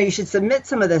 you should submit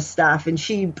some of this stuff. And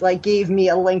she gave me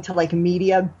a link to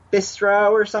Media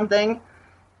Bistro or something.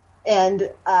 And, they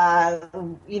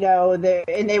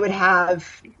would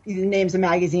have the names of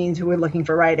magazines who were looking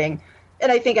for writing.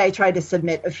 And I think I tried to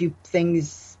submit a few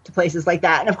things to places like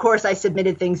that. And of course I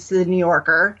submitted things to the New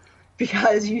Yorker,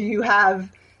 because you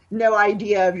have no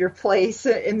idea of your place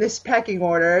in this pecking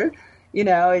order,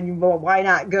 and why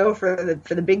not go for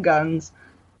the big guns?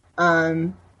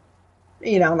 Like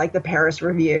the Paris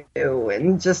Review,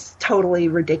 and just totally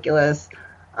ridiculous.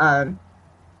 But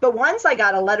once I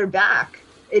got a letter back,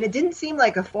 and it didn't seem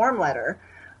like a form letter.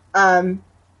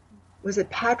 Was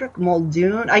it Patrick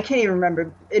Muldoon? I can't even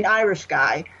remember. An Irish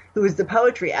guy who was the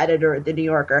poetry editor at the New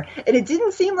Yorker. And it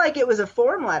didn't seem like it was a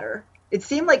form letter. It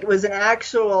seemed like it was an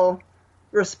actual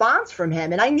response from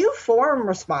him. And I knew form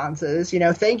responses,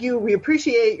 thank you, we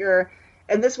appreciate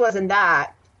and this wasn't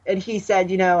that. And he said,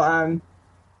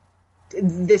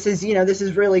 this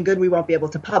is really good. We won't be able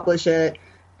to publish it.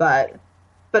 But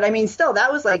still,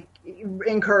 that was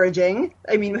encouraging.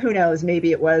 Who knows?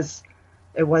 Maybe it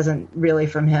wasn't really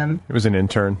from him. It was an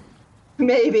intern.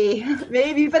 Maybe,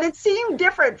 but it seemed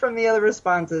different from the other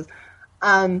responses.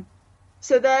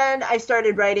 So then I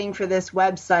started writing for this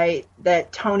website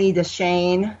that Tony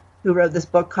DeShane who wrote this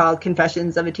book called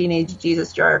Confessions of a Teenage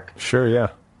Jesus Jerk. Sure, yeah.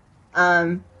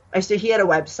 He had a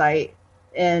website,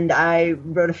 and I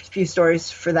wrote a few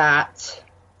stories for that.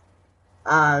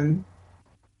 And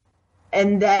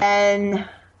then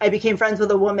I became friends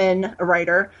with a woman, a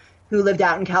writer, who lived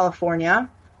out in California.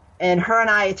 And her and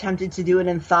I attempted to do an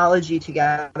anthology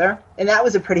together. And that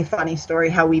was a pretty funny story,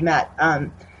 how we met.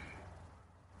 I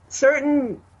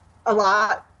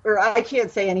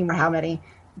can't say anymore how many,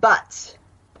 but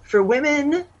for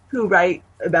women who write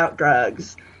about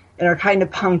drugs and are kind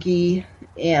of punky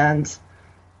and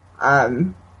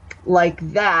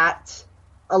like that,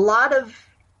 a lot of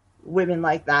women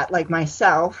like that, like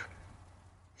myself,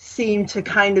 seem to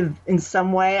kind of, in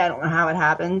some way, I don't know how it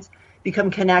happens, become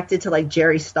connected to like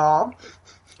Jerry Stahl.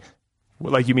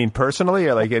 Like, you mean personally,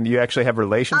 or like, and you actually have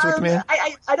relations with the man?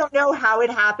 I don't know how it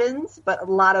happens, but a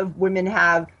lot of women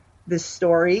have this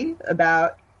story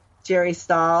about Jerry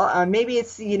Stahl. Maybe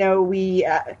it's,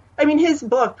 his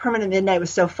book Permanent Midnight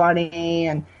was so funny,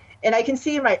 and I can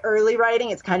see in my early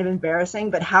writing it's kind of embarrassing,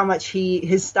 but how much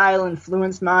his style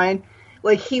influenced mine.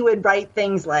 Like, he would write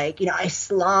things like, I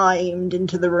slimed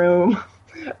into the room,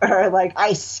 or like,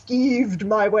 I skeeved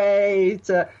my way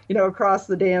to, across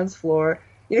the dance floor.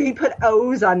 He put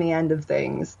O's on the end of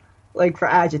things, like for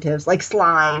adjectives, like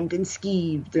slimed and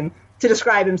skeeved, and to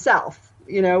describe himself,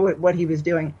 what he was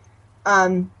doing.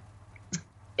 And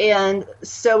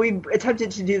so we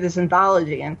attempted to do this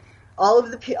anthology, and all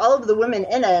of the women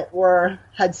in it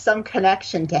had some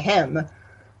connection to him,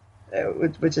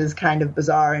 which is kind of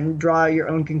bizarre, and draw your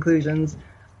own conclusions.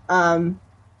 But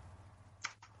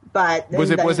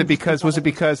was it because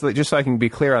just so I can be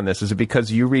clear on this, is it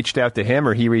because you reached out to him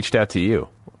or he reached out to you?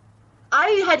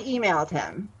 I had emailed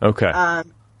him. Okay. I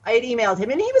had emailed him,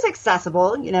 and he was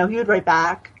accessible. He would write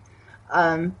back.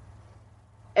 And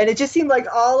it just seemed like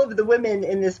all of the women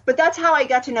in this, but that's how I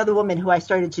got to know the woman who I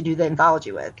started to do the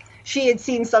anthology with. She had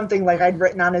seen something like I'd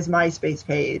written on his MySpace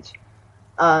page.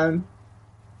 And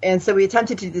so we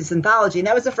attempted to do this anthology, and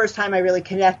that was the first time I really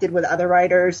connected with other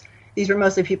writers. These were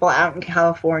mostly people out in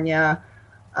California,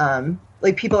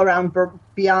 like people around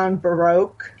Beyond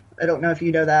Baroque. I don't know if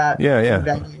you know that.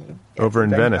 Yeah. Over in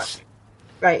Venice.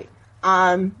 Right.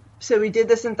 So we did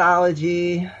this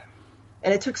anthology,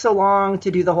 and it took so long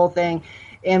to do the whole thing.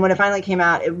 And when it finally came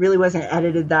out, it really wasn't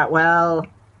edited that well,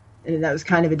 and that was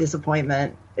kind of a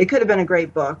disappointment. It could have been a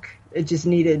great book. It just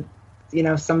needed,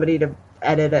 somebody to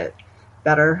edit it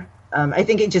better. I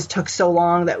think it just took so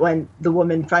long that when the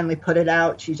woman finally put it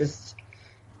out, she just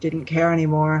didn't care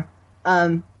anymore.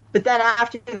 But then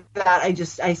after that,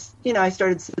 I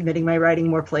started submitting my writing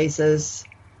more places.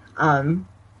 I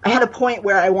had a point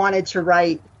where I wanted to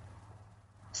write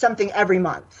something every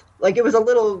month. Like, it was a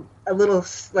little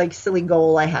like silly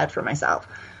goal I had for myself.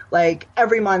 Like,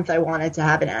 every month I wanted to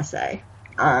have an essay.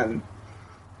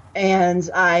 And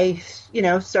I,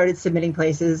 started submitting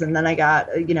places, and then I got,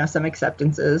 some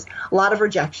acceptances, a lot of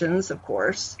rejections, of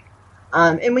course.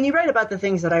 And when you write about the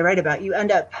things that I write about, you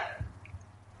end up,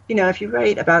 if you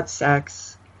write about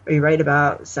sex or you write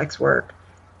about sex work,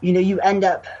 you end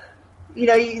up,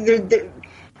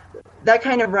 that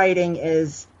kind of writing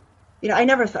is, I've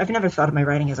never thought of my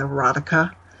writing as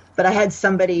erotica, but I had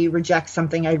somebody reject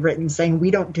something I'd written saying, we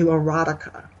don't do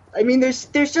erotica. I mean, there's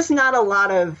just not a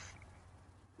lot of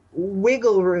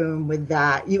wiggle room with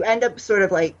that. You end up sort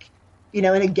of like, in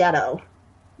a ghetto.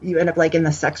 You end up like in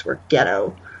the sex work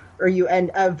ghetto, or you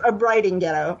end up a writing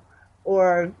ghetto,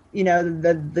 or,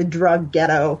 the drug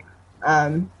ghetto.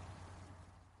 And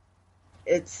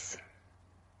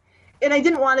I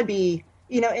didn't want to be,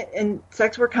 and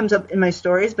sex work comes up in my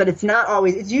stories, but it's not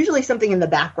always, it's usually something in the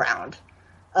background.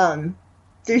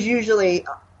 There's usually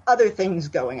other things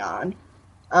going on.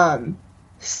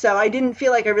 So I didn't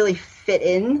feel like I really fit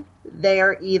in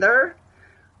there either.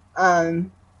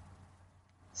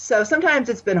 So sometimes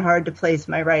it's been hard to place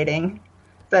my writing,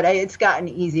 but it's gotten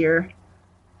easier.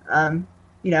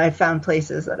 I've found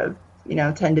places that have,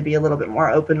 tend to be a little bit more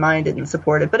open-minded and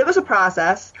supportive, but it was a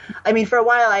process. I mean, for a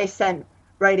while I sent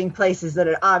writing places that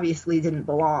it obviously didn't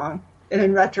belong. And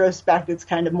in retrospect, it's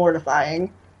kind of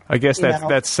mortifying. I guess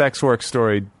that sex work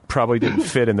story probably didn't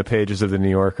fit in the pages of the New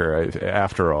Yorker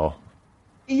after all.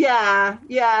 Yeah,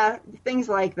 things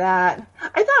like that.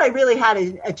 I thought I really had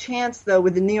a chance, though,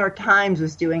 with the New York Times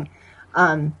was doing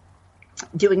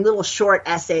little short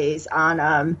essays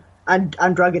on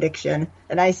drug addiction,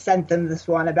 and I sent them this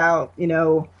one about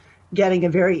getting a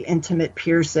very intimate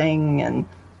piercing, and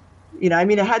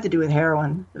it had to do with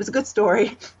heroin. It was a good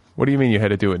story. What do you mean you had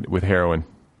to do it with heroin?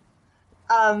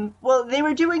 Well, they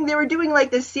were doing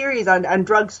like this series on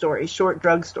drug stories, short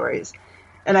drug stories.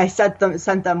 and I sent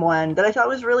them one that I thought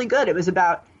was really good. It was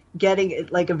about getting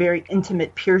like a very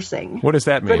intimate piercing. What does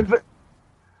that mean? But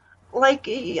like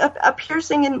a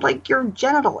piercing in like your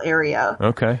genital area.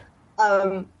 Okay.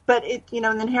 But it,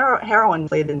 and then heroin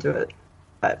played into it.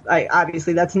 But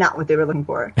obviously that's not what they were looking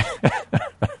for.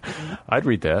 I'd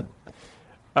read that.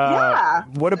 Yeah.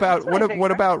 What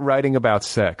about writing about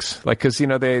sex? Like, because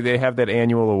they have that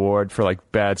annual award for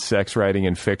like bad sex writing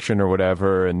in fiction or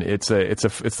whatever, and it's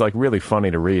like really funny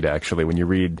to read actually when you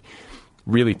read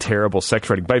really terrible sex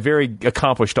writing by very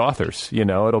accomplished authors.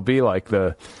 It'll be like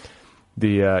the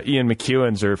Ian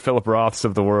McEwans or Philip Roths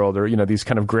of the world, or these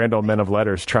kind of grand old men of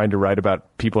letters trying to write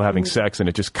about people having sex, and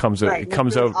it just comes right, it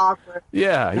comes really over. Awkward.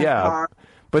 Yeah.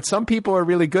 But some people are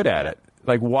really good at it.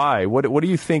 Like, why? What do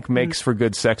you think makes for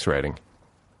good sex writing?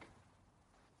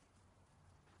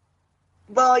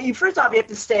 Well, first off, you have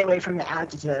to stay away from the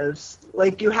adjectives.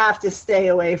 Like, you have to stay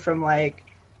away from like,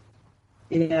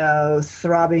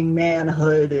 throbbing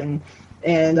manhood and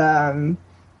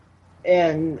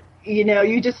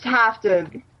you just have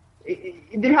to.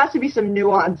 There has to be some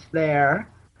nuance there.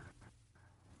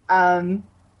 I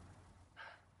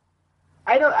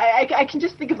can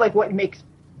just think of like what makes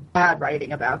bad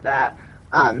writing about that.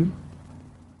 And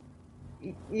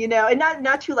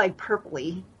not too like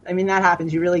purpley. I mean, that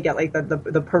happens. You really get like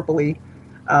the purpley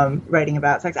writing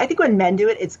about sex. I think when men do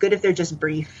it, it's good if they're just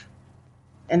brief,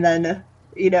 and then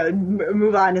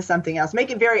move on to something else. Make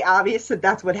it very obvious that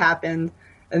that's what happened,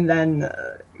 and then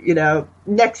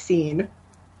next scene.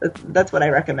 That's what I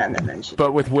recommend that men should.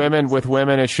 But with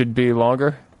women, it should be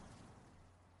longer.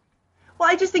 Well,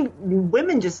 I just think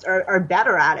women just are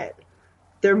better at it.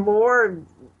 They're more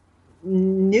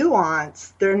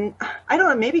nuanced. I don't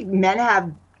know, maybe men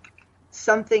have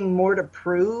something more to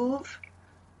prove,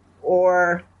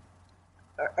 or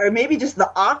maybe just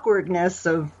the awkwardness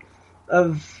of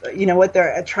what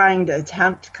they're trying to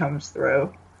attempt comes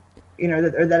through, or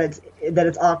that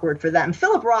it's awkward for them.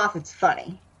 Philip Roth, it's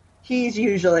funny. He's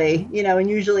usually, and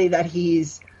usually that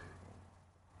he's,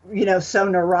 so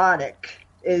neurotic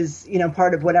is,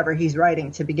 part of whatever he's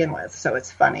writing to begin with. So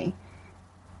it's funny.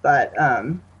 But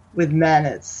with men,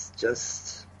 it's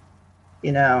just,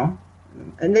 and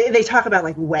they talk about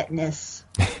like wetness.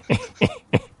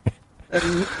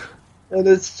 and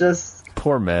it's just.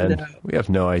 Poor men. We have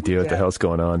no idea what the hell's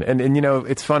going on. And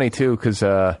it's funny too, because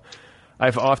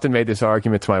I've often made this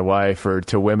argument to my wife or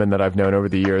to women that I've known over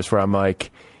the years where I'm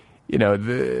like,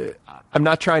 I'm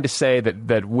not trying to say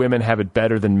that women have it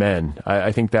better than men.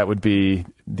 I think that would be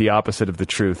the opposite of the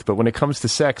truth. But when it comes to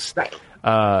sex, right.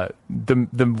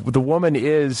 The woman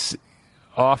is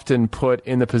often put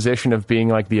in the position of being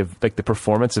like the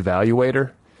performance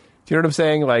evaluator. Do you know what I'm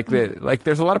saying? Like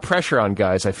there's a lot of pressure on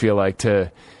guys, I feel like,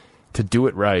 to do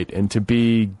it right and to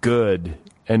be good,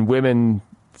 and women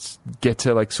get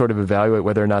to like sort of evaluate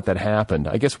whether or not that happened.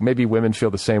 I guess maybe women feel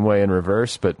the same way in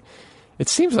reverse, but it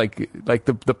seems like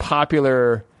the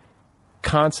popular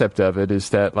concept of it is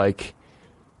that like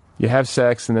you have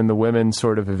sex and then the women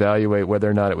sort of evaluate whether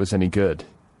or not it was any good.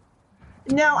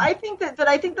 No, I think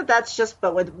that's just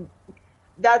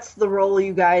that's the role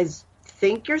you guys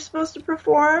think you're supposed to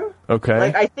perform. Okay.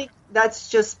 Like, I think that's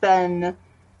just been,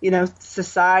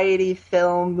 society,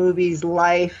 film, movies,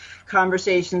 life,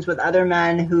 conversations with other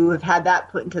men who have had that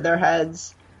put into their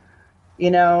heads.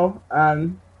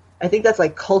 I think that's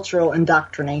like cultural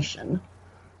indoctrination.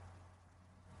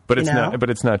 But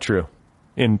it's not true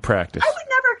in practice. I would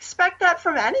never expect that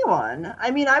from anyone. I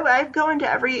mean, I go into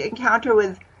every encounter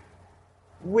with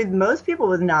most people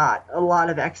with not a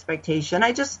lot of expectation.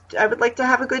 I would like to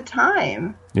have a good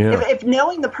time. Yeah. If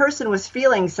knowing the person was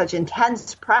feeling such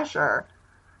intense pressure,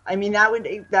 I mean, that would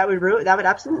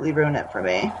absolutely ruin it for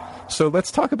me. So let's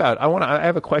talk about. I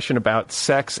have a question about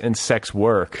sex and sex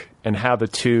work and how the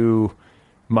two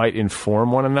might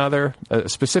inform one another.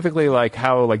 Specifically, like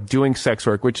how like doing sex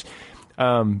work, which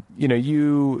it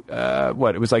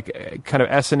was like kind of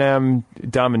S&M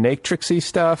dominatrixy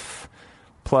stuff,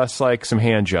 plus like some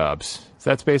hand jobs.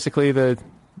 That's basically does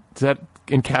that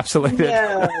encapsulate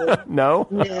it? No?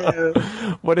 No.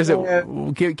 What is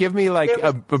it? Give me like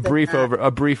a brief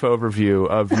overview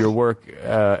of your work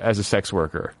as a sex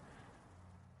worker.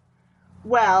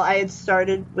 Well, I had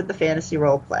started with the fantasy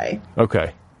role play.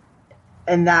 Okay.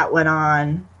 And that went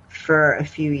on for a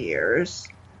few years.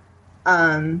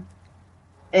 And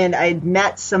I'd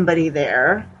met somebody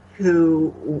there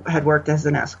who had worked as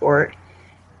an escort,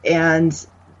 and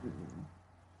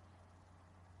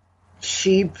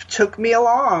she took me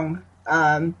along.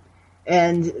 And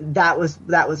that was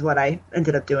what I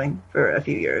ended up doing for a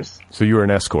few years. So you were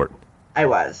an escort? I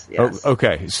was, yes. Oh,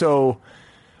 okay. So,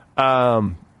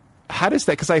 how does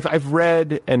that? Because I've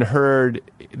read and heard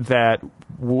that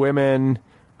women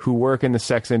who work in the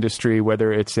sex industry,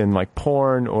 whether it's in like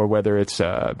porn or whether it's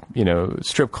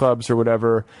strip clubs or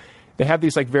whatever, they have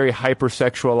these like very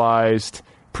hypersexualized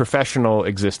professional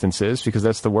existences because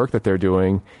that's the work that they're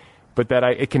doing, but that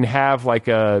it can have like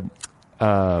a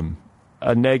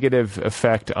negative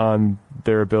effect on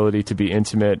their ability to be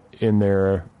intimate in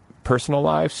their personal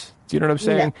lives. Do you know what I'm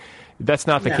saying? Yeah. That's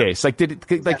not the case. Like,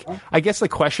 I guess the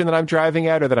question that I'm driving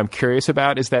at or that I'm curious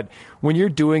about is that when you're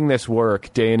doing this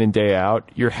work day in and day out,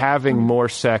 you're having more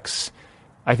sex,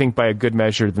 I think, by a good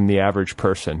measure than the average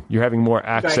person. You're having more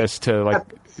access to like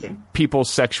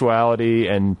people's sexuality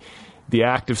and the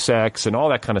act of sex and all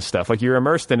that kind of stuff. Like, you're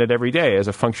immersed in it every day as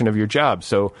a function of your job.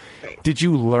 So did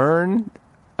you learn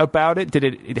about it? Did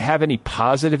it have any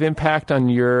positive impact on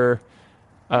your...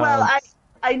 Well,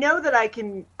 I know that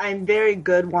I'm very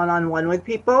good one-on-one with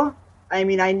people. I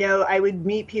mean, I know I would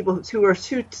meet people who are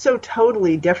so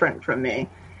totally different from me.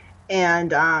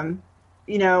 And, I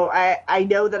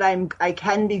know that I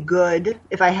can be good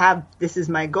if I have, this is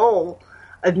my goal,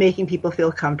 of making people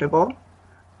feel comfortable.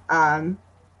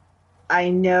 I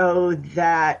know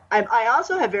that I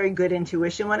also have very good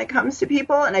intuition when it comes to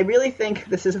people. And I really think,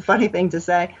 this is a funny thing to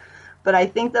say, but I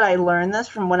think that I learned this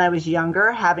from when I was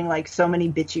younger, having like so many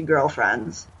bitchy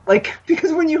girlfriends. Like,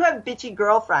 because when you have bitchy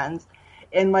girlfriends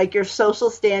and like your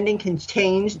social standing can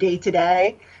change day to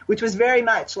day, which was very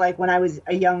much like when I was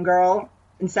a young girl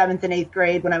in 7th and 8th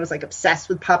grade, when I was like obsessed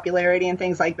with popularity and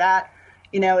things like that.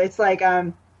 It's like,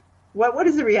 what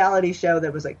is the reality show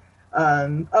that was like,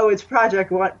 it's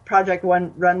Project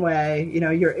One Runway,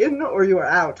 you're in or you're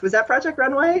out. Was that Project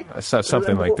Runway?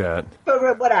 Something like that.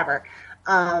 But whatever.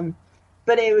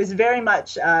 But it was very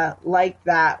much like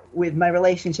that with my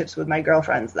relationships with my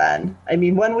girlfriends then. I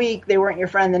mean, one week they weren't your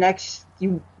friend, the next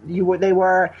they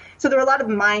were. So there were a lot of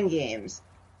mind games.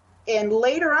 And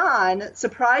later on,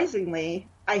 surprisingly,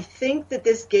 I think that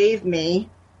this gave me,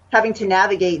 having to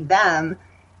navigate them,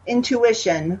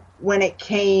 intuition when it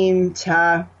came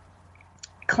to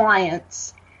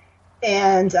clients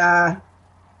and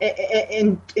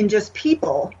just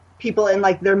people and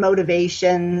like their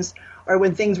motivations, or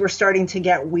when things were starting to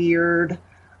get weird.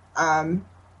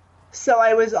 So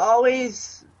I was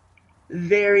always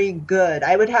very good.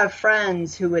 I would have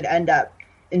friends who would end up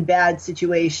in bad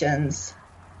situations,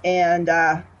 and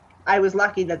I was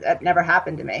lucky that never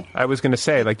happened to me. I was going to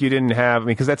say, like, you didn't have,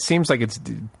 because that seems like it's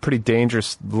a pretty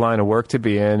dangerous line of work to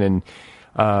be in. And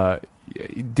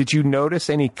did you notice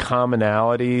any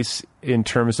commonalities in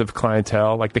terms of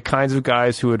clientele, like the kinds of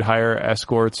guys who would hire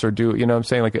escorts or do, you know what I'm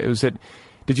saying? Like,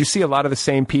 did you see a lot of the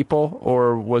same people,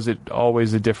 or was it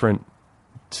always a different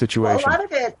situation? Well,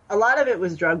 a lot of it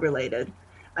was drug related.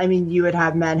 I mean, you would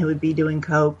have men who would be doing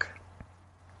coke,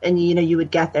 and you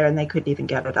would get there and they couldn't even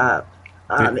get it up.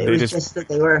 It was just that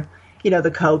they were,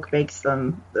 the coke makes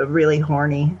them really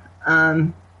horny.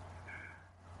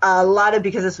 A lot of,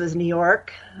 because this was New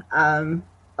York, a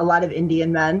lot of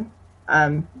Indian men.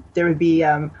 There would be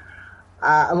a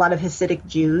lot of Hasidic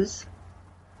Jews,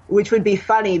 which would be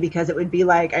funny because it would be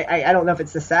like, I don't know if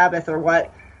it's the Sabbath or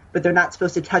what, but they're not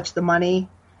supposed to touch the money.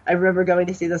 I remember going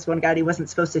to see this one guy, he wasn't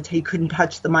supposed to, he couldn't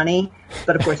touch the money,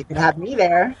 but of course he could have me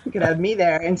there.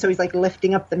 And so he's like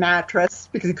lifting up the mattress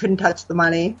because he couldn't touch the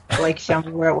money, like showing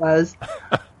me where it was.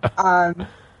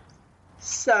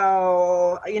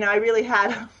 So, I really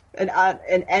had an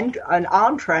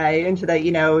entree into the,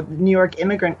 New York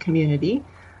immigrant community.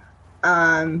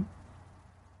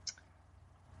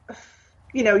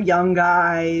 Young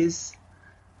guys,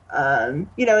 and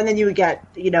then you would get,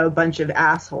 a bunch of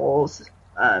assholes,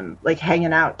 like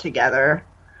hanging out together,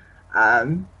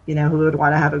 who would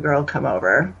want to have a girl come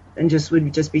over and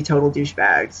would just be total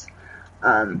douchebags.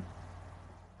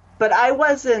 But I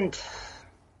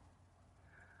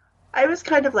was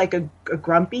kind of like a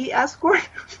grumpy escort,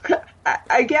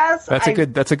 I guess.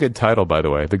 That's a good title, by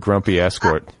the way, the grumpy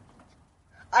escort.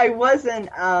 I wasn't,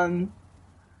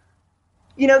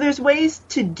 there's ways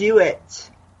to do it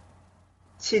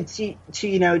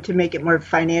to make it more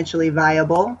financially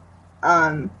viable.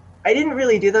 I didn't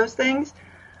really do those things.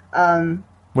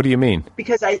 What do you mean?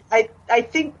 Because I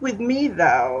think with me,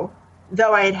 though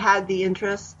I had the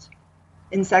interest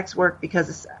in sex work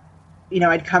because,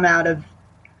 I'd come out of,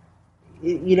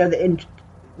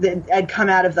 I'd come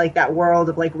out of like that world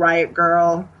of like Riot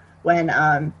Girl when,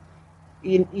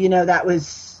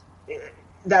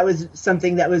 that was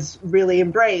something that was really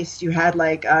embraced. You had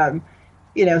like,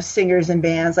 singers and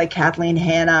bands like Kathleen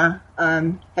Hanna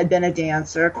had been a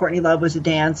dancer. Courtney Love was a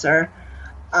dancer.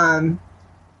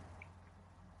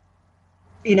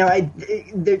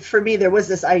 for me, there was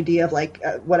this idea of like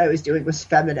what I was doing was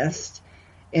feminist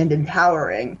and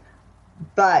empowering,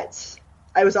 but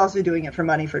I was also doing it for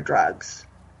money for drugs.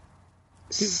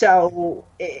 So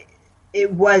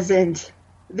it wasn't,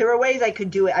 there were ways I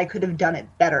could do it. I could have done it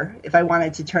better if I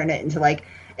wanted to turn it into like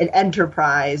an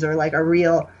enterprise or like a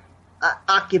real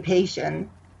occupation,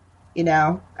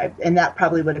 and that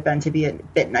probably would have been to be a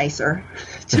bit nicer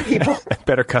to people.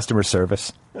 Better customer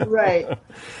service. Right.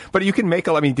 But you can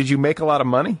did you make a lot of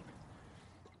money?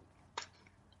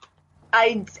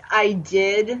 I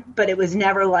did, but it was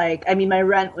never like, my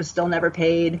rent was still never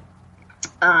paid.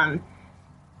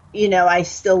 I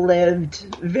still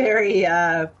lived very,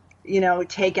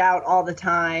 take out all the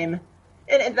time.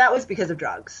 And that was because of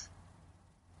drugs.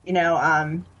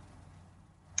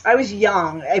 I was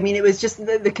young. It was just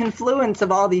the confluence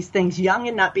of all these things, young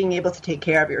and not being able to take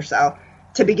care of yourself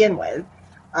to begin with.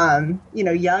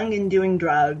 Young and doing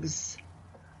drugs.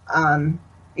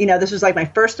 This was like my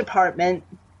first apartment.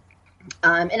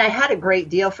 And I had a great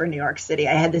deal for New York City.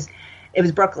 It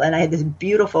was Brooklyn. I had this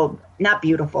beautiful, not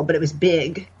beautiful, but it was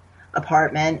big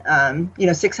apartment,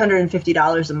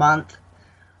 $650 a month,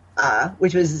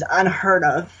 which was unheard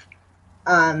of.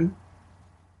 And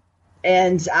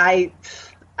I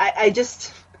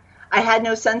had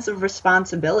no sense of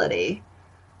responsibility.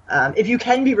 If you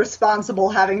can be responsible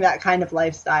having that kind of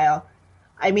lifestyle,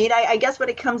 I guess what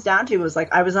it comes down to was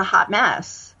like, I was a hot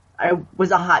mess. I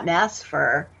was a hot mess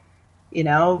for,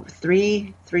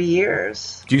 3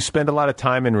 years. Do you spend a lot of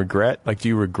time in regret? Like, do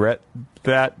you regret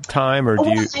that time, or do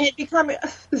you? I had become.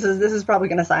 This is probably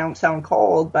going to sound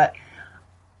cold, but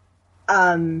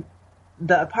the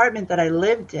apartment that I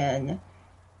lived in,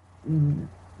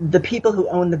 the people who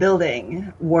owned the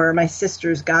building were my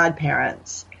sister's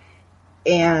godparents,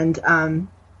 and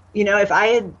if I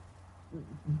had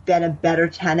been a better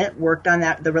tenant, worked on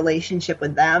the relationship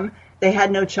with them, they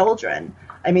had no children.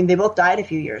 They both died a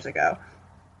few years ago.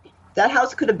 That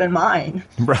house could have been mine.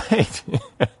 Right.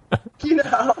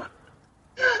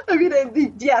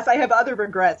 Yes, I have other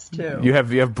regrets too. You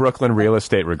have Brooklyn real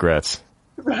estate regrets.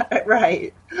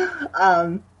 Right.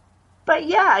 But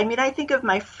yeah, I think of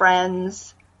my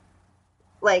friends,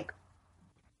 like,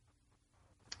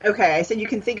 okay, I said you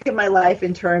can think of my life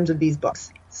in terms of these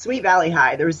books. Sweet Valley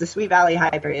High. There was the Sweet Valley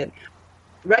High period.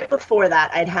 Right before that,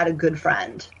 I'd had a good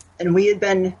friend. And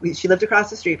she lived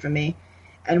across the street from me,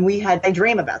 and I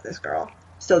dream about this girl,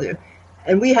 still do.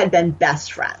 And we had been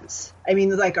best friends. It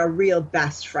was like a real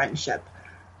best friendship.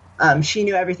 She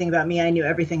knew everything about me. I knew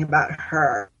everything about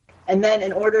her. And then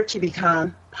in order to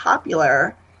become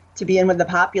popular, to be in with the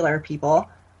popular people,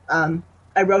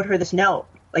 I wrote her this note,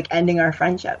 like ending our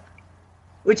friendship,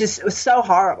 it was so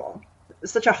horrible. It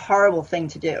was such a horrible thing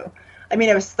to do. I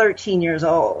was 13 years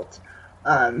old.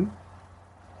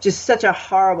 Just such a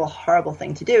horrible, horrible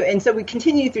thing to do. And so we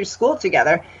continued through school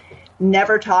together,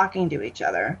 never talking to each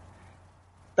other.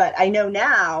 But I know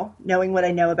now, knowing what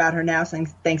I know about her now,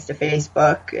 thanks to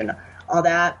Facebook and all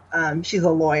that, she's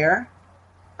a lawyer.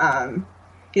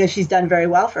 She's done very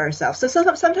well for herself. So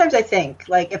sometimes I think,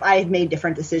 like, if I had made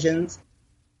different decisions,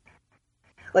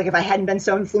 like if I hadn't been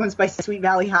so influenced by Sweet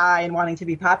Valley High and wanting to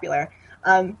be popular,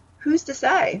 who's to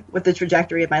say what the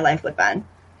trajectory of my life would have been?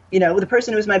 The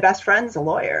person who was my best friend is a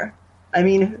lawyer.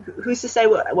 Who's to say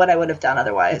what I would have done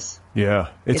otherwise? Yeah.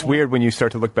 It's weird when you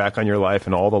start to look back on your life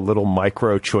and all the little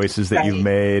micro choices that you've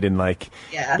made, and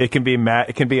it can be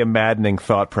a maddening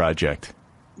thought project.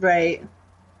 Right.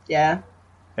 Yeah.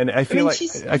 And I feel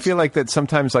like that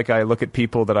sometimes, like, I look at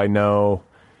people that I know,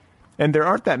 and there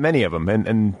aren't that many of them,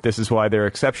 and this is why they're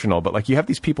exceptional, but like, you have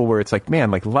these people where it's like,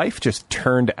 man, like, life just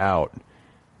turned out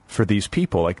for these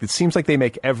people. Like, it seems like they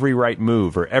make every right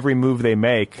move, or every move they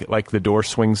make, like, the door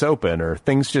swings open, or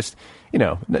things just,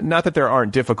 not that there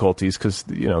aren't difficulties, because,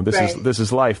 this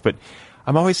is life, but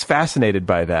I'm always fascinated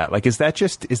by that. Like, is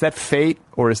that fate,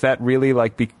 or is that really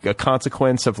like a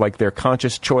consequence of like their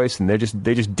conscious choice, and they just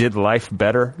did life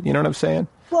better? You know what I'm saying?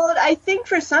 Well, I think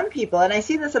for some people, and I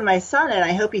see this in my son, and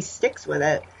I hope he sticks with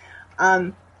it.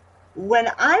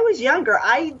 When I was younger,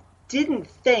 I didn't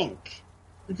think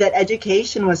that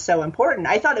education was so important.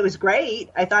 I thought it was great.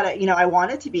 I thought, I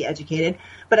wanted to be educated,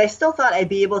 but I still thought I'd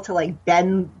be able to like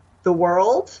bend the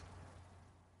world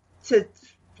to,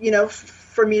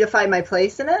 for me to find my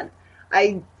place in it.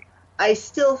 I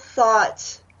still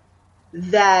thought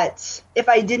that if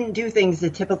I didn't do things the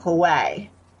typical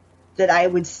way, that I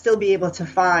would still be able to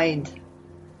find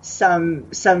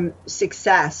some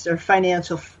success or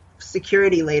financial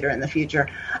security later in the future.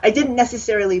 I didn't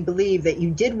necessarily believe that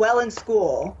you did well in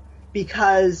school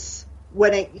because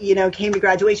when it came to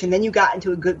graduation, then you got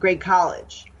into a great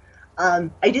college.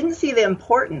 I didn't see the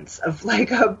importance of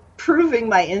like proving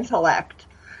my intellect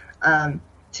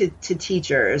to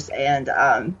teachers, and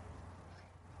I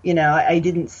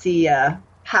didn't see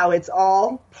how it's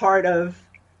all part of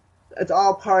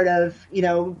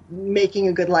making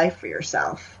a good life for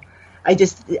yourself. I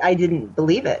didn't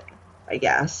believe it, I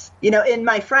guess. In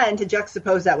my friend, to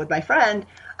juxtapose that with my friend,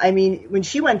 I mean, when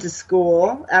she went to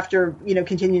school after,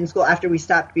 continuing school after we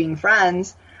stopped being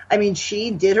friends, I mean,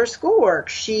 she did her schoolwork.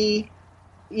 She,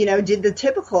 did the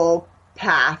typical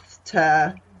path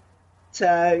to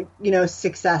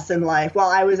success in life while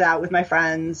I was out with my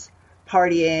friends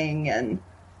partying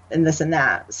and this and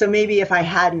that. So maybe if I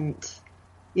hadn't,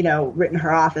 written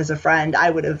her off as a friend, I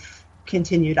would have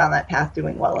continued on that path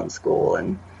doing well in school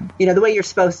and, the way you're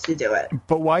supposed to do it.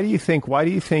 But why do you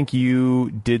think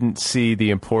you didn't see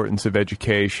the importance of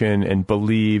education and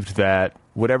believed that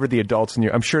whatever the adults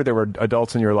I'm sure there were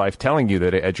adults in your life telling you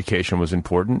that education was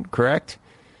important, correct?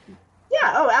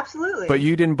 Yeah. Oh, absolutely. But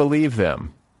you didn't believe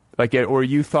them. Or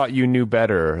you thought you knew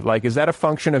better. Is that a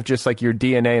function of just your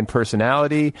DNA and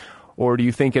personality? Or do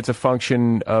you think it's a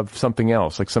function of something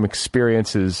else, like some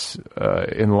experiences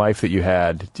in life that you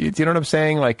had? Do you know what I'm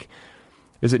saying?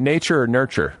 Is it nature or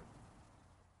nurture?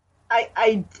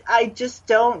 I just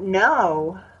don't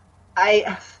know.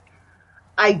 I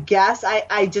guess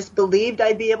I just believed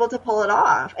I'd be able to pull it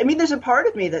off. I mean, there's a part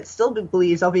of me that still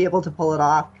believes I'll be able to pull it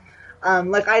off.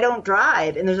 I don't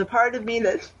drive, and there's a part of me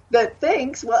that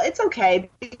thinks, well, it's okay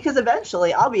because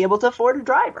eventually I'll be able to afford a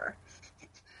driver.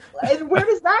 And where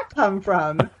does that come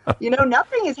from?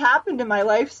 Nothing has happened in my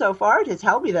life so far to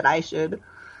tell me that I should,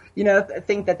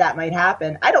 think that might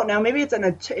happen. I don't know. Maybe it's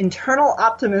an internal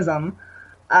optimism.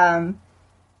 I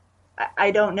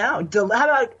don't know. How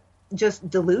about just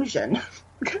delusion?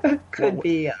 Could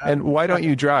be. And why don't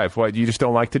you drive? Why, you just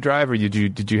don't like to drive, or did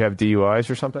you have DUIs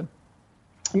or something?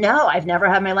 No, I've never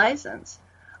had my license.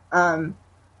 When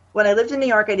I lived in New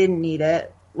York, I didn't need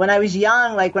it. When I was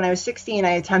young, when I was 16,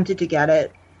 I attempted to get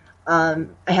it. I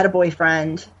had a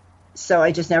boyfriend, so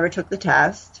I just never took the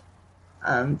test.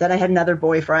 Then I had another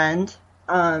boyfriend.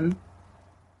 And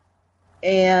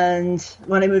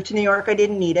when I moved to New York, I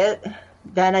didn't need it.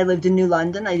 Then I lived in New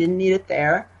London. I didn't need it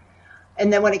there.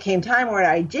 And then when it came time where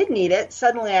I did need it,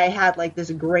 suddenly I had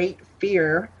this great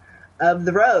fear of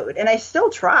the road. And I still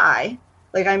try.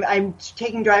 I'm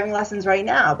taking driving lessons right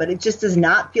now, but it just does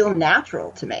not feel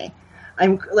natural to me.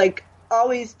 I'm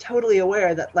always totally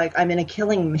aware that I'm in a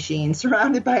killing machine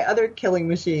surrounded by other killing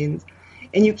machines,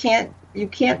 and you can't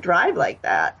drive like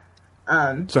that.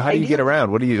 So how do you get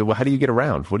around? How do you get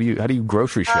around? How do you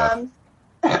grocery shop?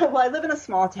 Well, I live in a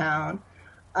small town.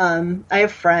 I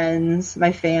have friends,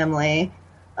 my family.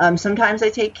 Sometimes I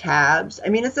take cabs. I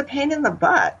mean, it's a pain in the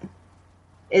butt.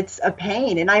 It's a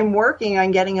pain, and I'm working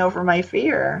on getting over my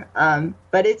fear.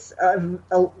 But it's a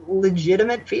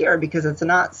legitimate fear because it's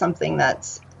not something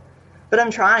that's. But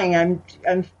I'm trying.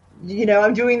 I'm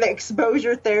doing the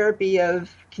exposure therapy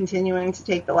of continuing to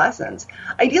take the lessons.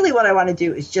 Ideally, what I want to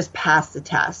do is just pass the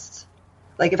test.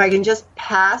 If I can just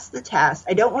pass the test,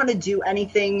 I don't want to do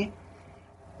anything,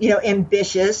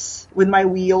 ambitious with my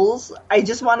wheels. I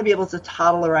just want to be able to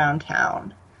toddle around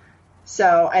town.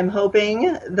 So I'm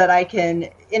hoping that I can,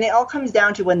 and it all comes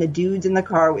down to when the dude's in the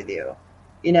car with you,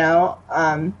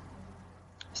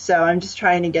 So I'm just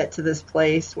trying to get to this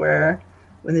place where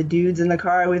when the dude's in the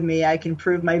car with me, I can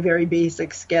prove my very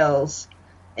basic skills.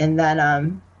 And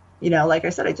then, like I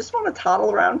said, I just want to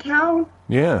toddle around town.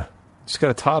 Yeah, just got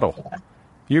to toddle. Yeah.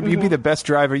 You'd be the best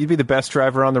driver. You'd be the best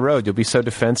driver on the road. You'll be so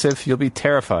defensive. You'll be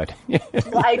terrified.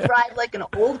 Well, I drive like an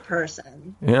old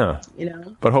person. Yeah.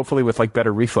 But hopefully with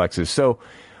better reflexes. So,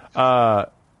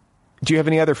 do you have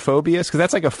any other phobias? Because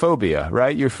that's like a phobia,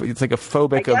 right? It's like a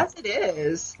phobic. I guess it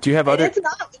is. Do you have other?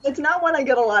 It's not one I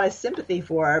get a lot of sympathy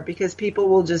for because people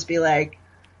will just be like,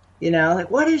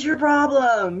 what is your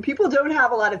problem? People don't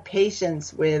have a lot of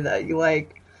patience with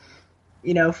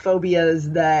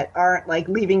phobias that aren't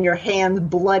leaving your hands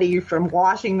bloody from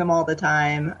washing them all the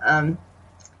time.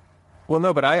 Well,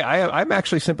 no, but I'm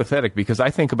actually sympathetic because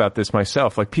I think about this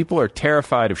myself. People are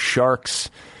terrified of sharks.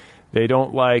 They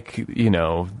don't like,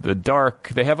 the dark.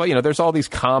 They have, there's all these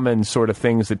common sort of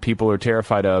things that people are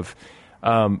terrified of.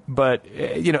 But,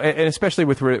 and especially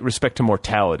with respect to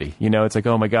mortality, it's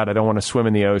oh my God, I don't want to swim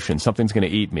in the ocean. Something's going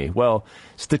to eat me. Well,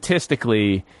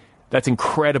 statistically, that's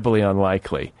incredibly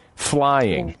unlikely.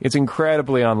 Flying, it's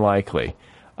incredibly unlikely.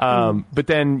 But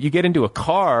then you get into a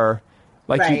car,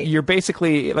 right. You're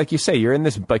basically, like you say, you're in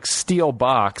this steel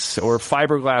box or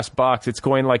fiberglass box. It's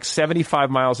going 75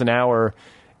 miles an hour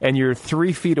and you're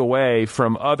 3 feet away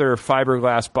from other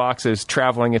fiberglass boxes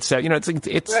traveling at set.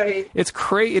 It's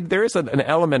crazy. There is an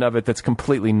element of it that's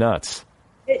completely nuts.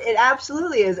 It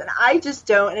absolutely is, and I just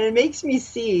don't. And it makes me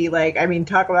see,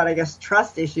 talk about, I guess,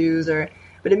 trust issues,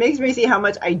 but it makes me see how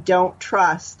much I don't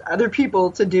trust other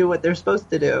people to do what they're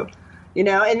supposed to do.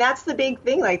 And that's the big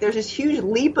thing. There's this huge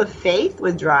leap of faith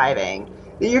with driving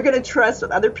that you're going to trust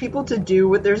other people to do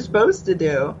what they're supposed to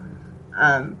do.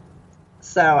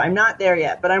 So I'm not there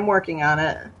yet, but I'm working on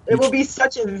it. It will be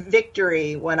such a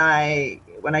victory when I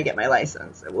get my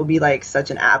license. It will be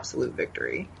such an absolute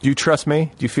victory. Do you trust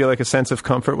me? Do you feel a sense of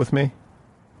comfort with me?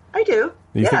 I do.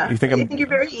 I think you're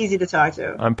very easy to talk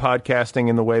to. I'm podcasting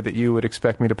in the way that you would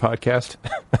expect me to podcast.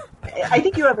 I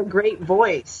think you have a great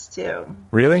voice too.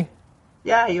 Really?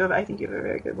 Yeah, I think you have a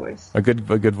very good voice. A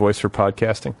good voice for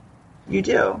podcasting. You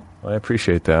do. Well, I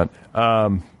appreciate that.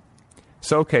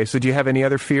 So do you have any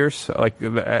other fears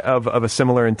of a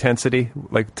similar intensity,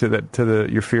 to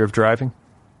your fear of driving?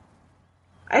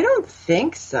 I don't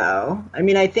think so.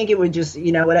 I think it would just,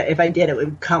 if I did, it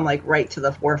would come right to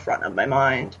the forefront of my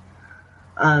mind.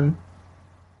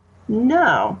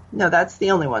 No, that's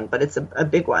the only one, but it's a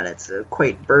big one. It's a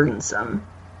quite burdensome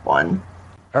one.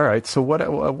 All right. So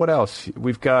what else?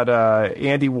 We've got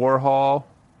Andy Warhol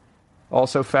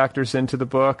also factors into the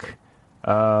book.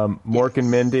 Mork and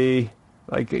Mindy.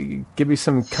 Give me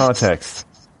some context.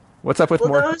 What's up with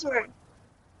Mork?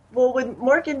 With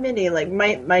Mork and Mindy,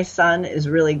 my son is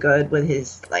really good with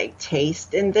his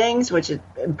taste in things, which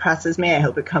impresses me. I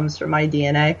hope it comes from my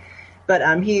DNA.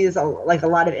 But he has a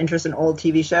lot of interest in old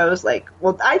TV shows.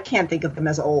 I can't think of them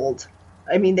as old.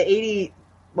 The 80s.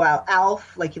 Well,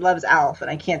 Alf, he loves Alf, and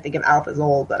I can't think of Alf as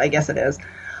old, but I guess it is.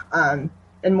 And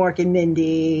Mork and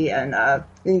Mindy, and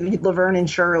Laverne and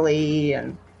Shirley,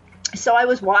 and so I'd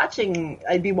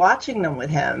be watching them with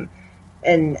him,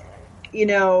 and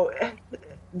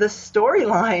the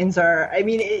storylines are,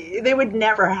 they would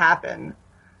never happen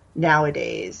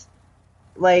nowadays.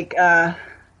 There's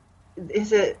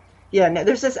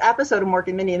this episode of Mork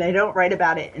and Mindy, and I don't write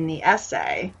about it in the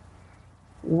essay,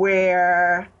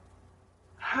 where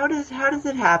how does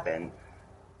it happen?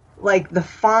 The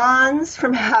Fonz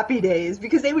from Happy Days,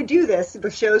 because they would do this,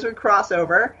 the shows would cross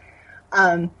over,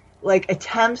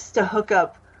 attempts to hook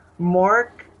up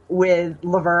Mork with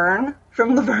Laverne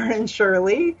from Laverne and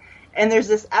Shirley. And there's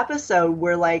this episode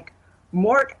where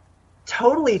Mork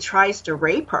totally tries to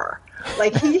rape her.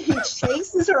 He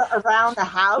chases her around the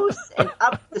house and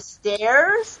up the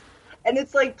stairs. And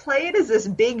it's played as this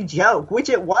big joke, which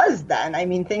it was then.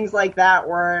 Things like that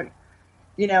weren't,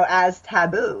 as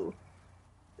taboo.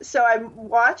 So I'm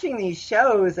watching these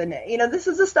shows, and, this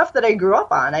is the stuff that I grew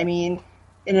up on. In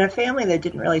a family that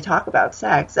didn't really talk about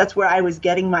sex, that's where I was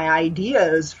getting my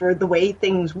ideas for the way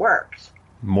things worked.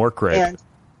 Mork rape.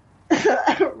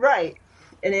 Right.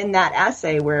 And in that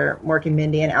essay where Mork and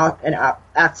Mindy and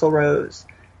Axl Rose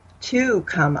 2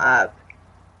 come up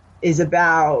is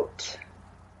about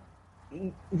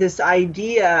this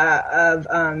idea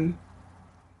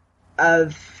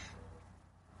of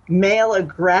male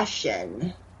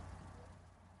aggression,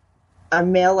 a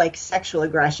male sexual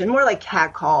aggression, more like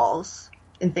catcalls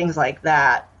and things like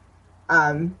that.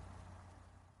 For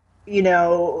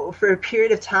a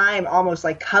period of time, almost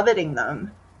coveting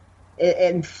them.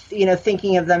 And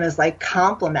thinking of them as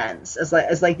compliments,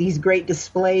 as these great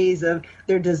displays of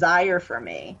their desire for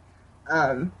me,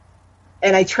 and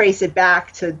I trace it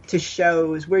back to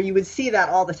shows where you would see that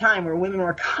all the time, where women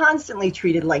were constantly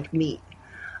treated like meat.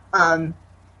 In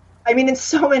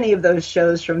so many of those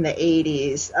shows from the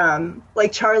 80s,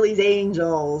 like Charlie's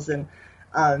Angels, and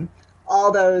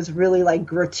all those really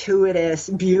gratuitous,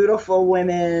 beautiful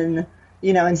women,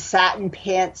 in satin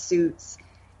pantsuits.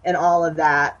 And all of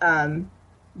that,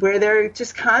 where they're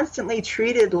just constantly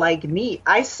treated like meat.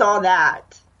 I saw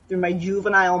that through my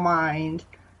juvenile mind.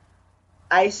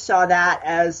 I saw that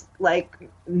as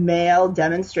male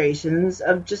demonstrations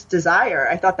of just desire.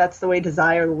 I thought that's the way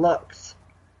desire looked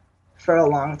for a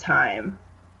long time.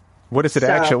 What does it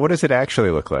actually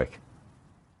look like?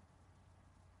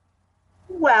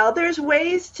 Well, there's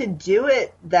ways to do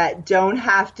it that don't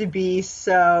have to be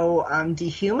so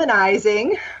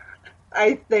dehumanizing.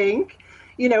 I think,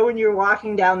 when you're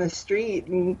walking down the street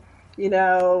and,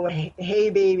 hey,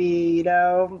 baby,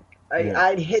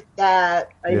 I'd hit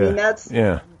that. I mean, that's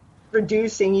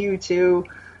reducing you to,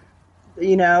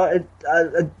 a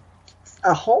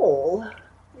hole.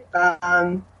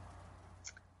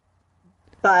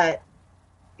 But,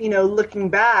 looking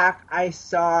back, I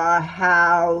saw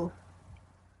how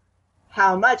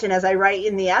much, and as I write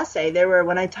in the essay, there were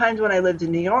times when I lived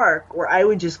in New York where I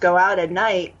would just go out at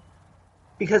night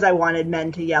because I wanted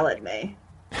men to yell at me.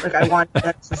 Like, I wanted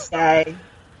them to say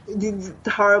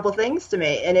horrible things to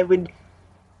me. And it would,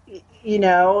 you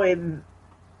know,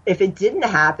 if it didn't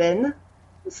happen,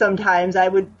 sometimes I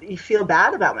would feel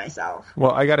bad about myself.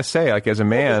 Well, I got to say, like, as a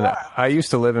man, I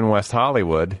used to live in West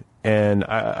Hollywood, and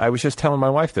I was just telling my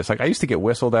wife this. Like, I used to get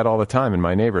whistled at all the time in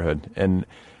my neighborhood, and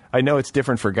I know it's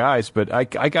different for guys, but I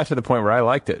got to the point where I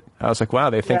liked it. I was like,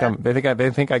 wow, they think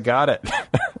I got it.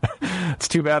 It's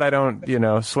too bad I don't, you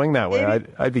know, swing that way.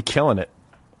 I'd be killing it.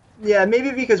 Yeah, maybe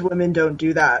because women don't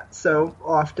do that so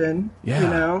often. Yeah. You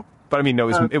know. But I mean, no,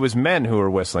 it was men who were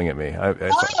whistling at me.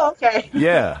 Okay.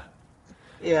 Yeah.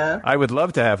 Yeah. I would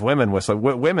love to have women whistle.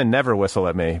 Women never whistle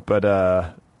at me, but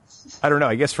I don't know.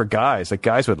 I guess for guys, like,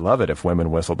 guys would love it if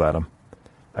women whistled at them.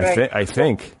 Right. I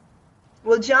think.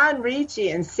 Well, John Ricci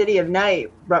in City of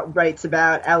Night writes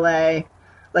about L.A.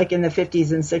 like in the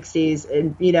 50s and 60s,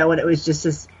 and you know, when it was just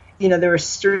this, you know, there were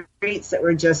streets that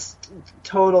were just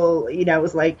total, you know, it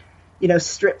was like, you know,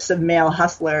 strips of male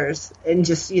hustlers, and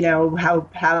just, you know,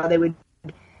 how they would,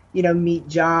 you know, meet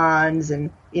Johns,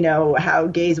 and, you know, how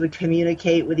gays would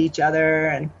communicate with each other.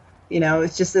 And, you know,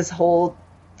 it's just this whole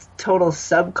total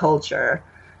subculture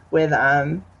with,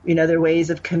 you know, their ways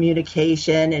of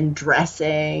communication and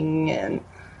dressing.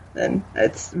 And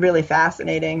it's really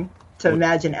fascinating to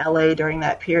imagine LA during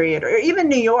that period, or even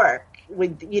New York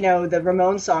with, you know, the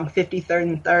Ramones song 53rd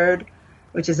and 3rd,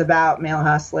 which is about male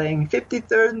hustling.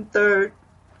 53rd and 3rd,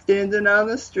 standing on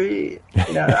the street.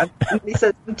 You know, he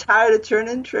says, I'm tired of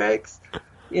turning tricks.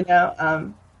 You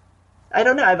know, I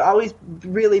don't know. I've always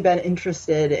really been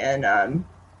interested in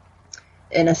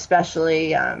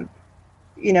especially,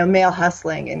 you know, male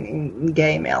hustling and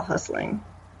gay male hustling.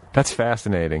 That's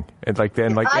fascinating. And like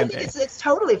then, like, I think it's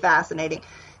totally fascinating,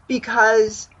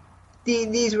 because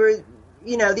these were,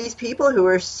 you know, these people who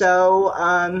were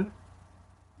so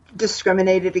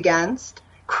discriminated against,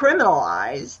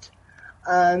 criminalized,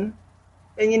 and,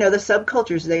 you know, the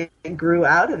subcultures they grew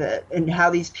out of it, and how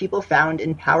these people found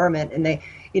empowerment, and they,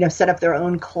 you know, set up their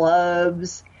own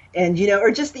clubs, and, you know,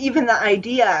 or just even the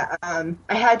idea.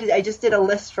 I just did a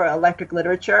list for Electric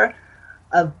Literature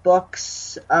of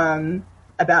books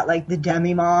about, like, the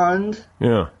demi-monde.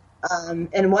 Yeah.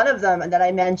 And one of them that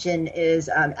I mentioned is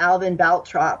Alvin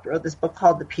Baltrop wrote this book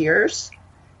called The Piers.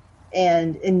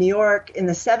 And in New York in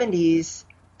the 70s,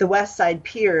 the West Side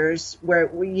Piers,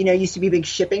 where, you know, used to be a big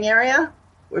shipping area,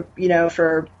 where, you know,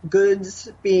 for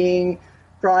goods being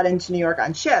brought into New York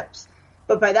on ships.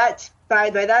 But by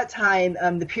that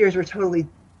time, the piers were totally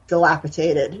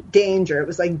dilapidated. It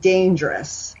was like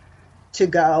dangerous to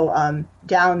go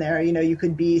down there. You know, you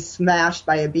could be smashed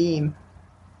by a beam.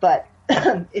 But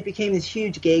it became this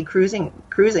huge gay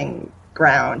cruising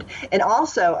ground, and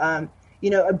also, you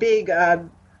know, a big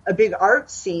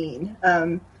art scene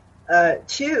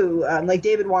too. Like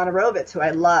David Wojnarowicz, who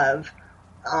I love,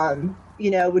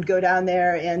 you know, would go down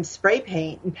there and spray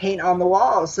paint and paint on the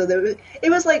walls. So it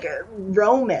was like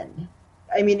Roman.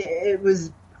 I mean, it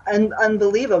was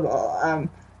unbelievable.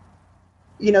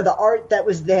 You know, the art that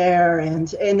was there,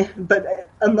 but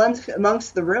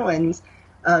amongst the ruins,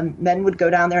 men would go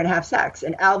down there and have sex.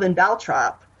 And Alvin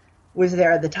Baltrop was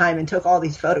there at the time and took all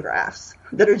these photographs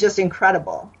that are just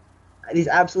incredible. These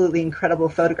absolutely incredible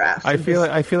photographs. I feel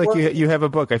like you have a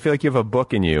book. I feel like you have a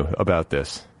book in you about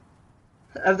this.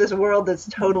 Of this world that's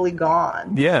totally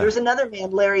gone. Yeah. There's another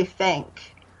man, Larry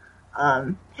Fink.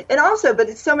 And also,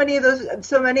 but so many of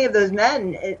those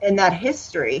men in that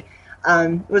history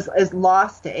is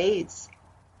lost to AIDS.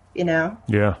 You know.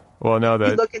 Yeah. Well, no,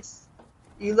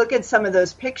 you look at some of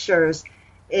those pictures,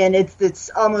 and it's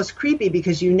almost creepy,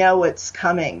 because you know what's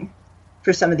coming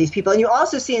for some of these people. And you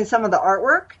also see in some of the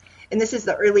artwork, and this is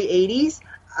the early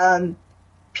 80s,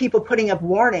 people putting up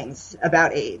warnings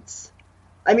about AIDS.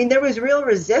 I mean, there was real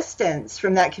resistance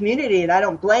from that community, and I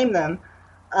don't blame them.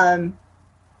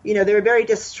 You know, they were very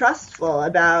distrustful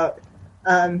about,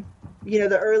 you know,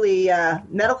 the early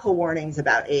medical warnings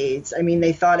about AIDS. I mean,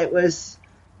 they thought it was,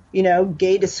 you know,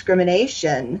 gay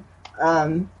discrimination.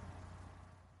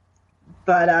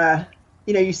 But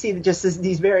you know, you see just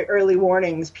these very early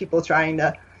warnings, people trying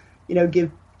to, you know,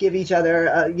 give each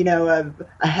other, you know,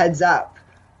 a heads up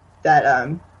that,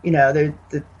 you know,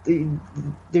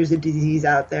 there's a disease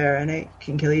out there and it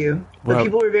can kill you. But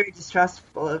people were very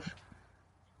distrustful of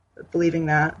believing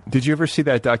that. Did you ever see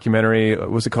that documentary? What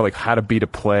was it called, like How to Beat a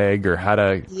Plague, or How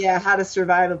to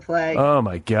Survive a Plague? Oh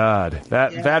my God,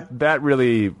 that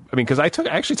really. I mean, because I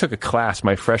actually took a class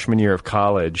my freshman year of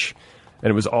college, and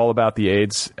it was all about the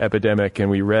AIDS epidemic, and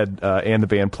we read And the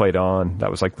Band Played On. That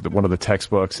was like one of the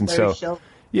textbooks, and so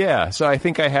I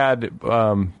think I had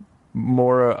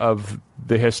more of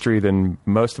the history than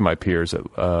most of my peers.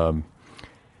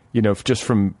 Just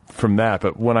from that.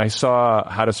 But when I saw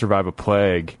How to Survive a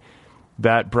Plague,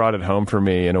 that brought it home for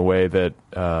me in a way that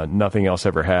nothing else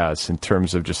ever has, in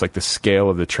terms of just like the scale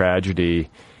of the tragedy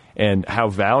and how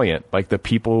valiant like the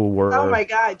people were. Oh my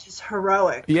God, just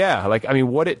heroic. Yeah,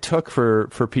 what it took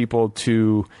for people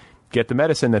to get the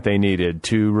medicine that they needed,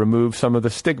 to remove some of the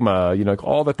stigma,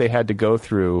 all that they had to go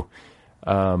through.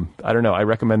 I don't know. I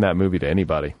recommend that movie to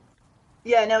anybody.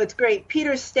 Yeah, no, it's great.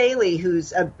 Peter Staley,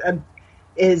 who's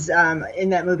is in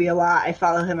that movie a lot. I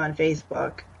follow him on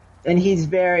Facebook, and he's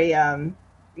very,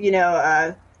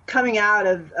 coming out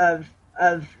of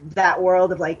that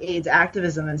world of like AIDS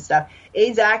activism and stuff.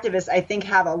 AIDS activists, I think,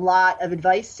 have a lot of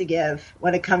advice to give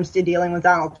when it comes to dealing with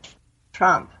Donald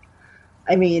Trump.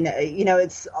 I mean,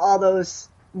 it's all those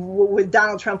with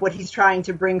Donald Trump, what he's trying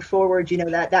to bring forward,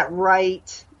 that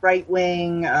right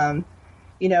wing,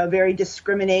 very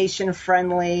discrimination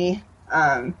friendly,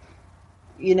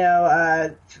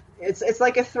 it's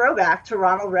like a throwback to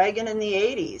Ronald Reagan in the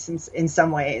 80s in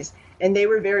some ways. And they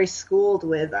were very schooled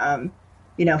with,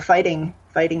 fighting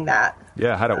that.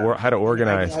 Yeah. How to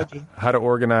organize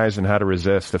and how to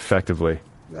resist effectively.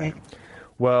 Right.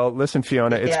 Well, listen,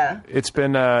 Fiona, it's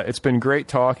been great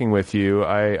talking with you.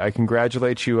 I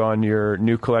congratulate you on your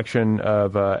new collection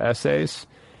of essays,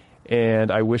 and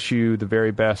I wish you the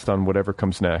very best on whatever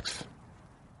comes next.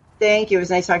 Thank you. It was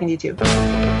nice talking to you too.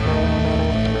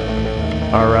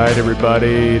 All right,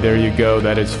 everybody, there you go.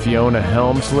 That is Fiona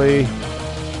Helmsley.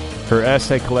 Her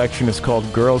essay collection is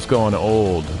called Girls Gone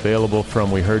Old, available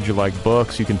from We Heard You Like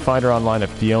Books. You can find her online at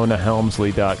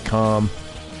FionaHelmsley.com.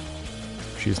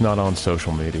 She's not on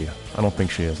social media. I don't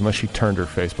think she is, unless she turned her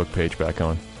Facebook page back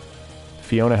on.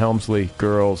 Fiona Helmsley,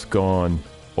 Girls Gone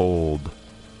Old.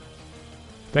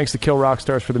 Thanks to Kill Rock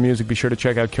Stars for the music. Be sure to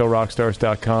check out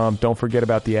killrockstars.com. Don't forget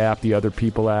about the app, the Other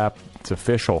People app. It's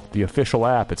official. The official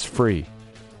app. It's free.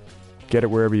 Get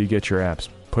it wherever you get your apps.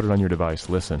 Put it on your device.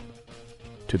 Listen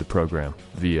to the program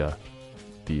via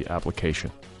the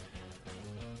application.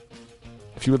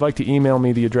 If you would like to email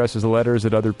me, the address is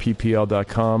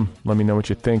letters@otherppl.com. Let me know what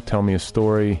you think. Tell me a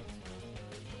story.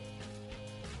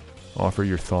 Offer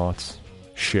your thoughts.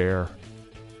 Share.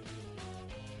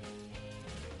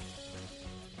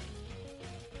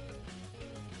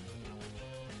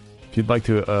 If you'd like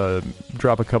to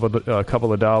drop a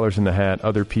couple of dollars in the hat,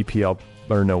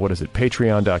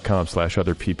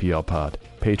 patreon.com/otherpplpod.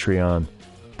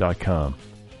 Patreon.com/otherpplpod.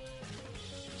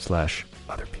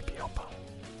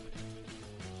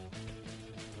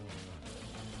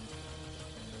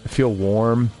 I feel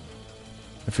warm.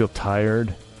 I feel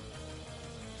tired.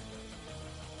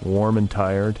 Warm and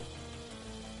tired.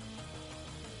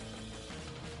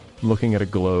 I'm looking at a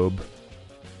globe.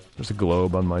 There's a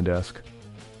globe on my desk.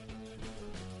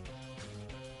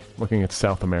 Looking at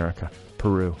South America,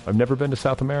 Peru. I've never been to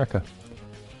South America.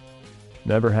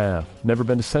 Never have. Never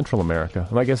been to Central America.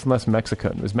 And I guess unless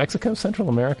Mexico. Is Mexico Central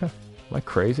America? Am I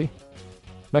crazy?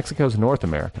 Mexico's North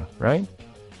America, right?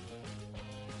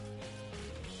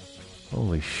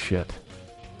 Holy shit.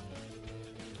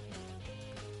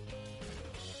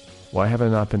 Why have I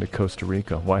not been to Costa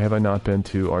Rica? Why have I not been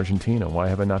to Argentina? Why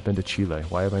have I not been to Chile?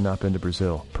 Why have I not been to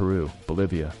Brazil, Peru,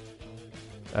 Bolivia,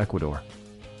 Ecuador,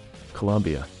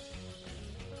 Colombia?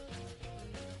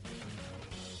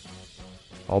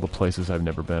 All the places I've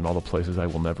never been, all the places I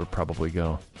will never probably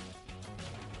go.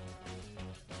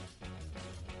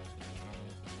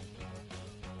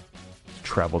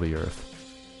 Travel the earth.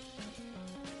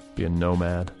 Be a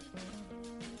nomad.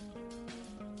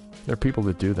 There are people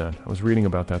that do that. I was reading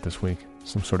about that this week.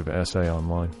 Some sort of essay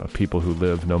online about people who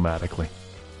live nomadically.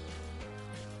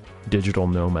 Digital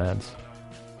nomads.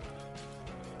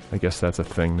 I guess that's a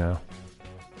thing now.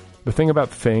 The thing about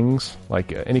things,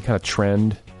 like any kind of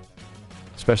trend,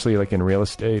 especially like in real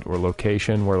estate or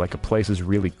location where like a place is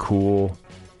really cool,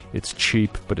 it's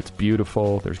cheap, but it's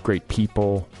beautiful, there's great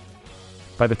people.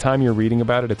 By the time you're reading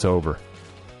about it, it's over.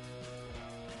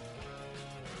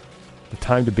 The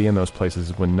time to be in those places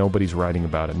is when nobody's writing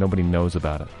about it, nobody knows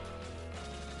about it.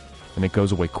 And it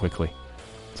goes away quickly.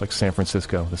 It's like San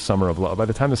Francisco, the Summer of Love. By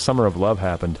the time the Summer of Love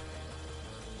happened,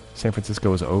 San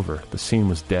Francisco was over. The scene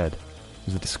was dead. It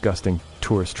was a disgusting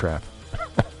tourist trap.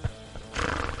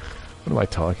 What am I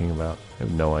talking about? I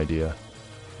have no idea.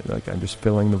 Like, I'm just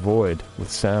filling the void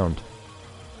with sound.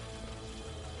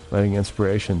 Letting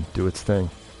inspiration do its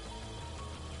thing.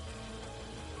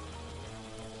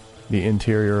 The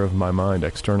interior of my mind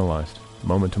externalized,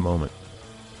 moment to moment,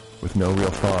 with no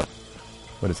real thought.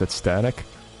 What is that, static?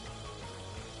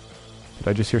 Did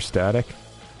I just hear static?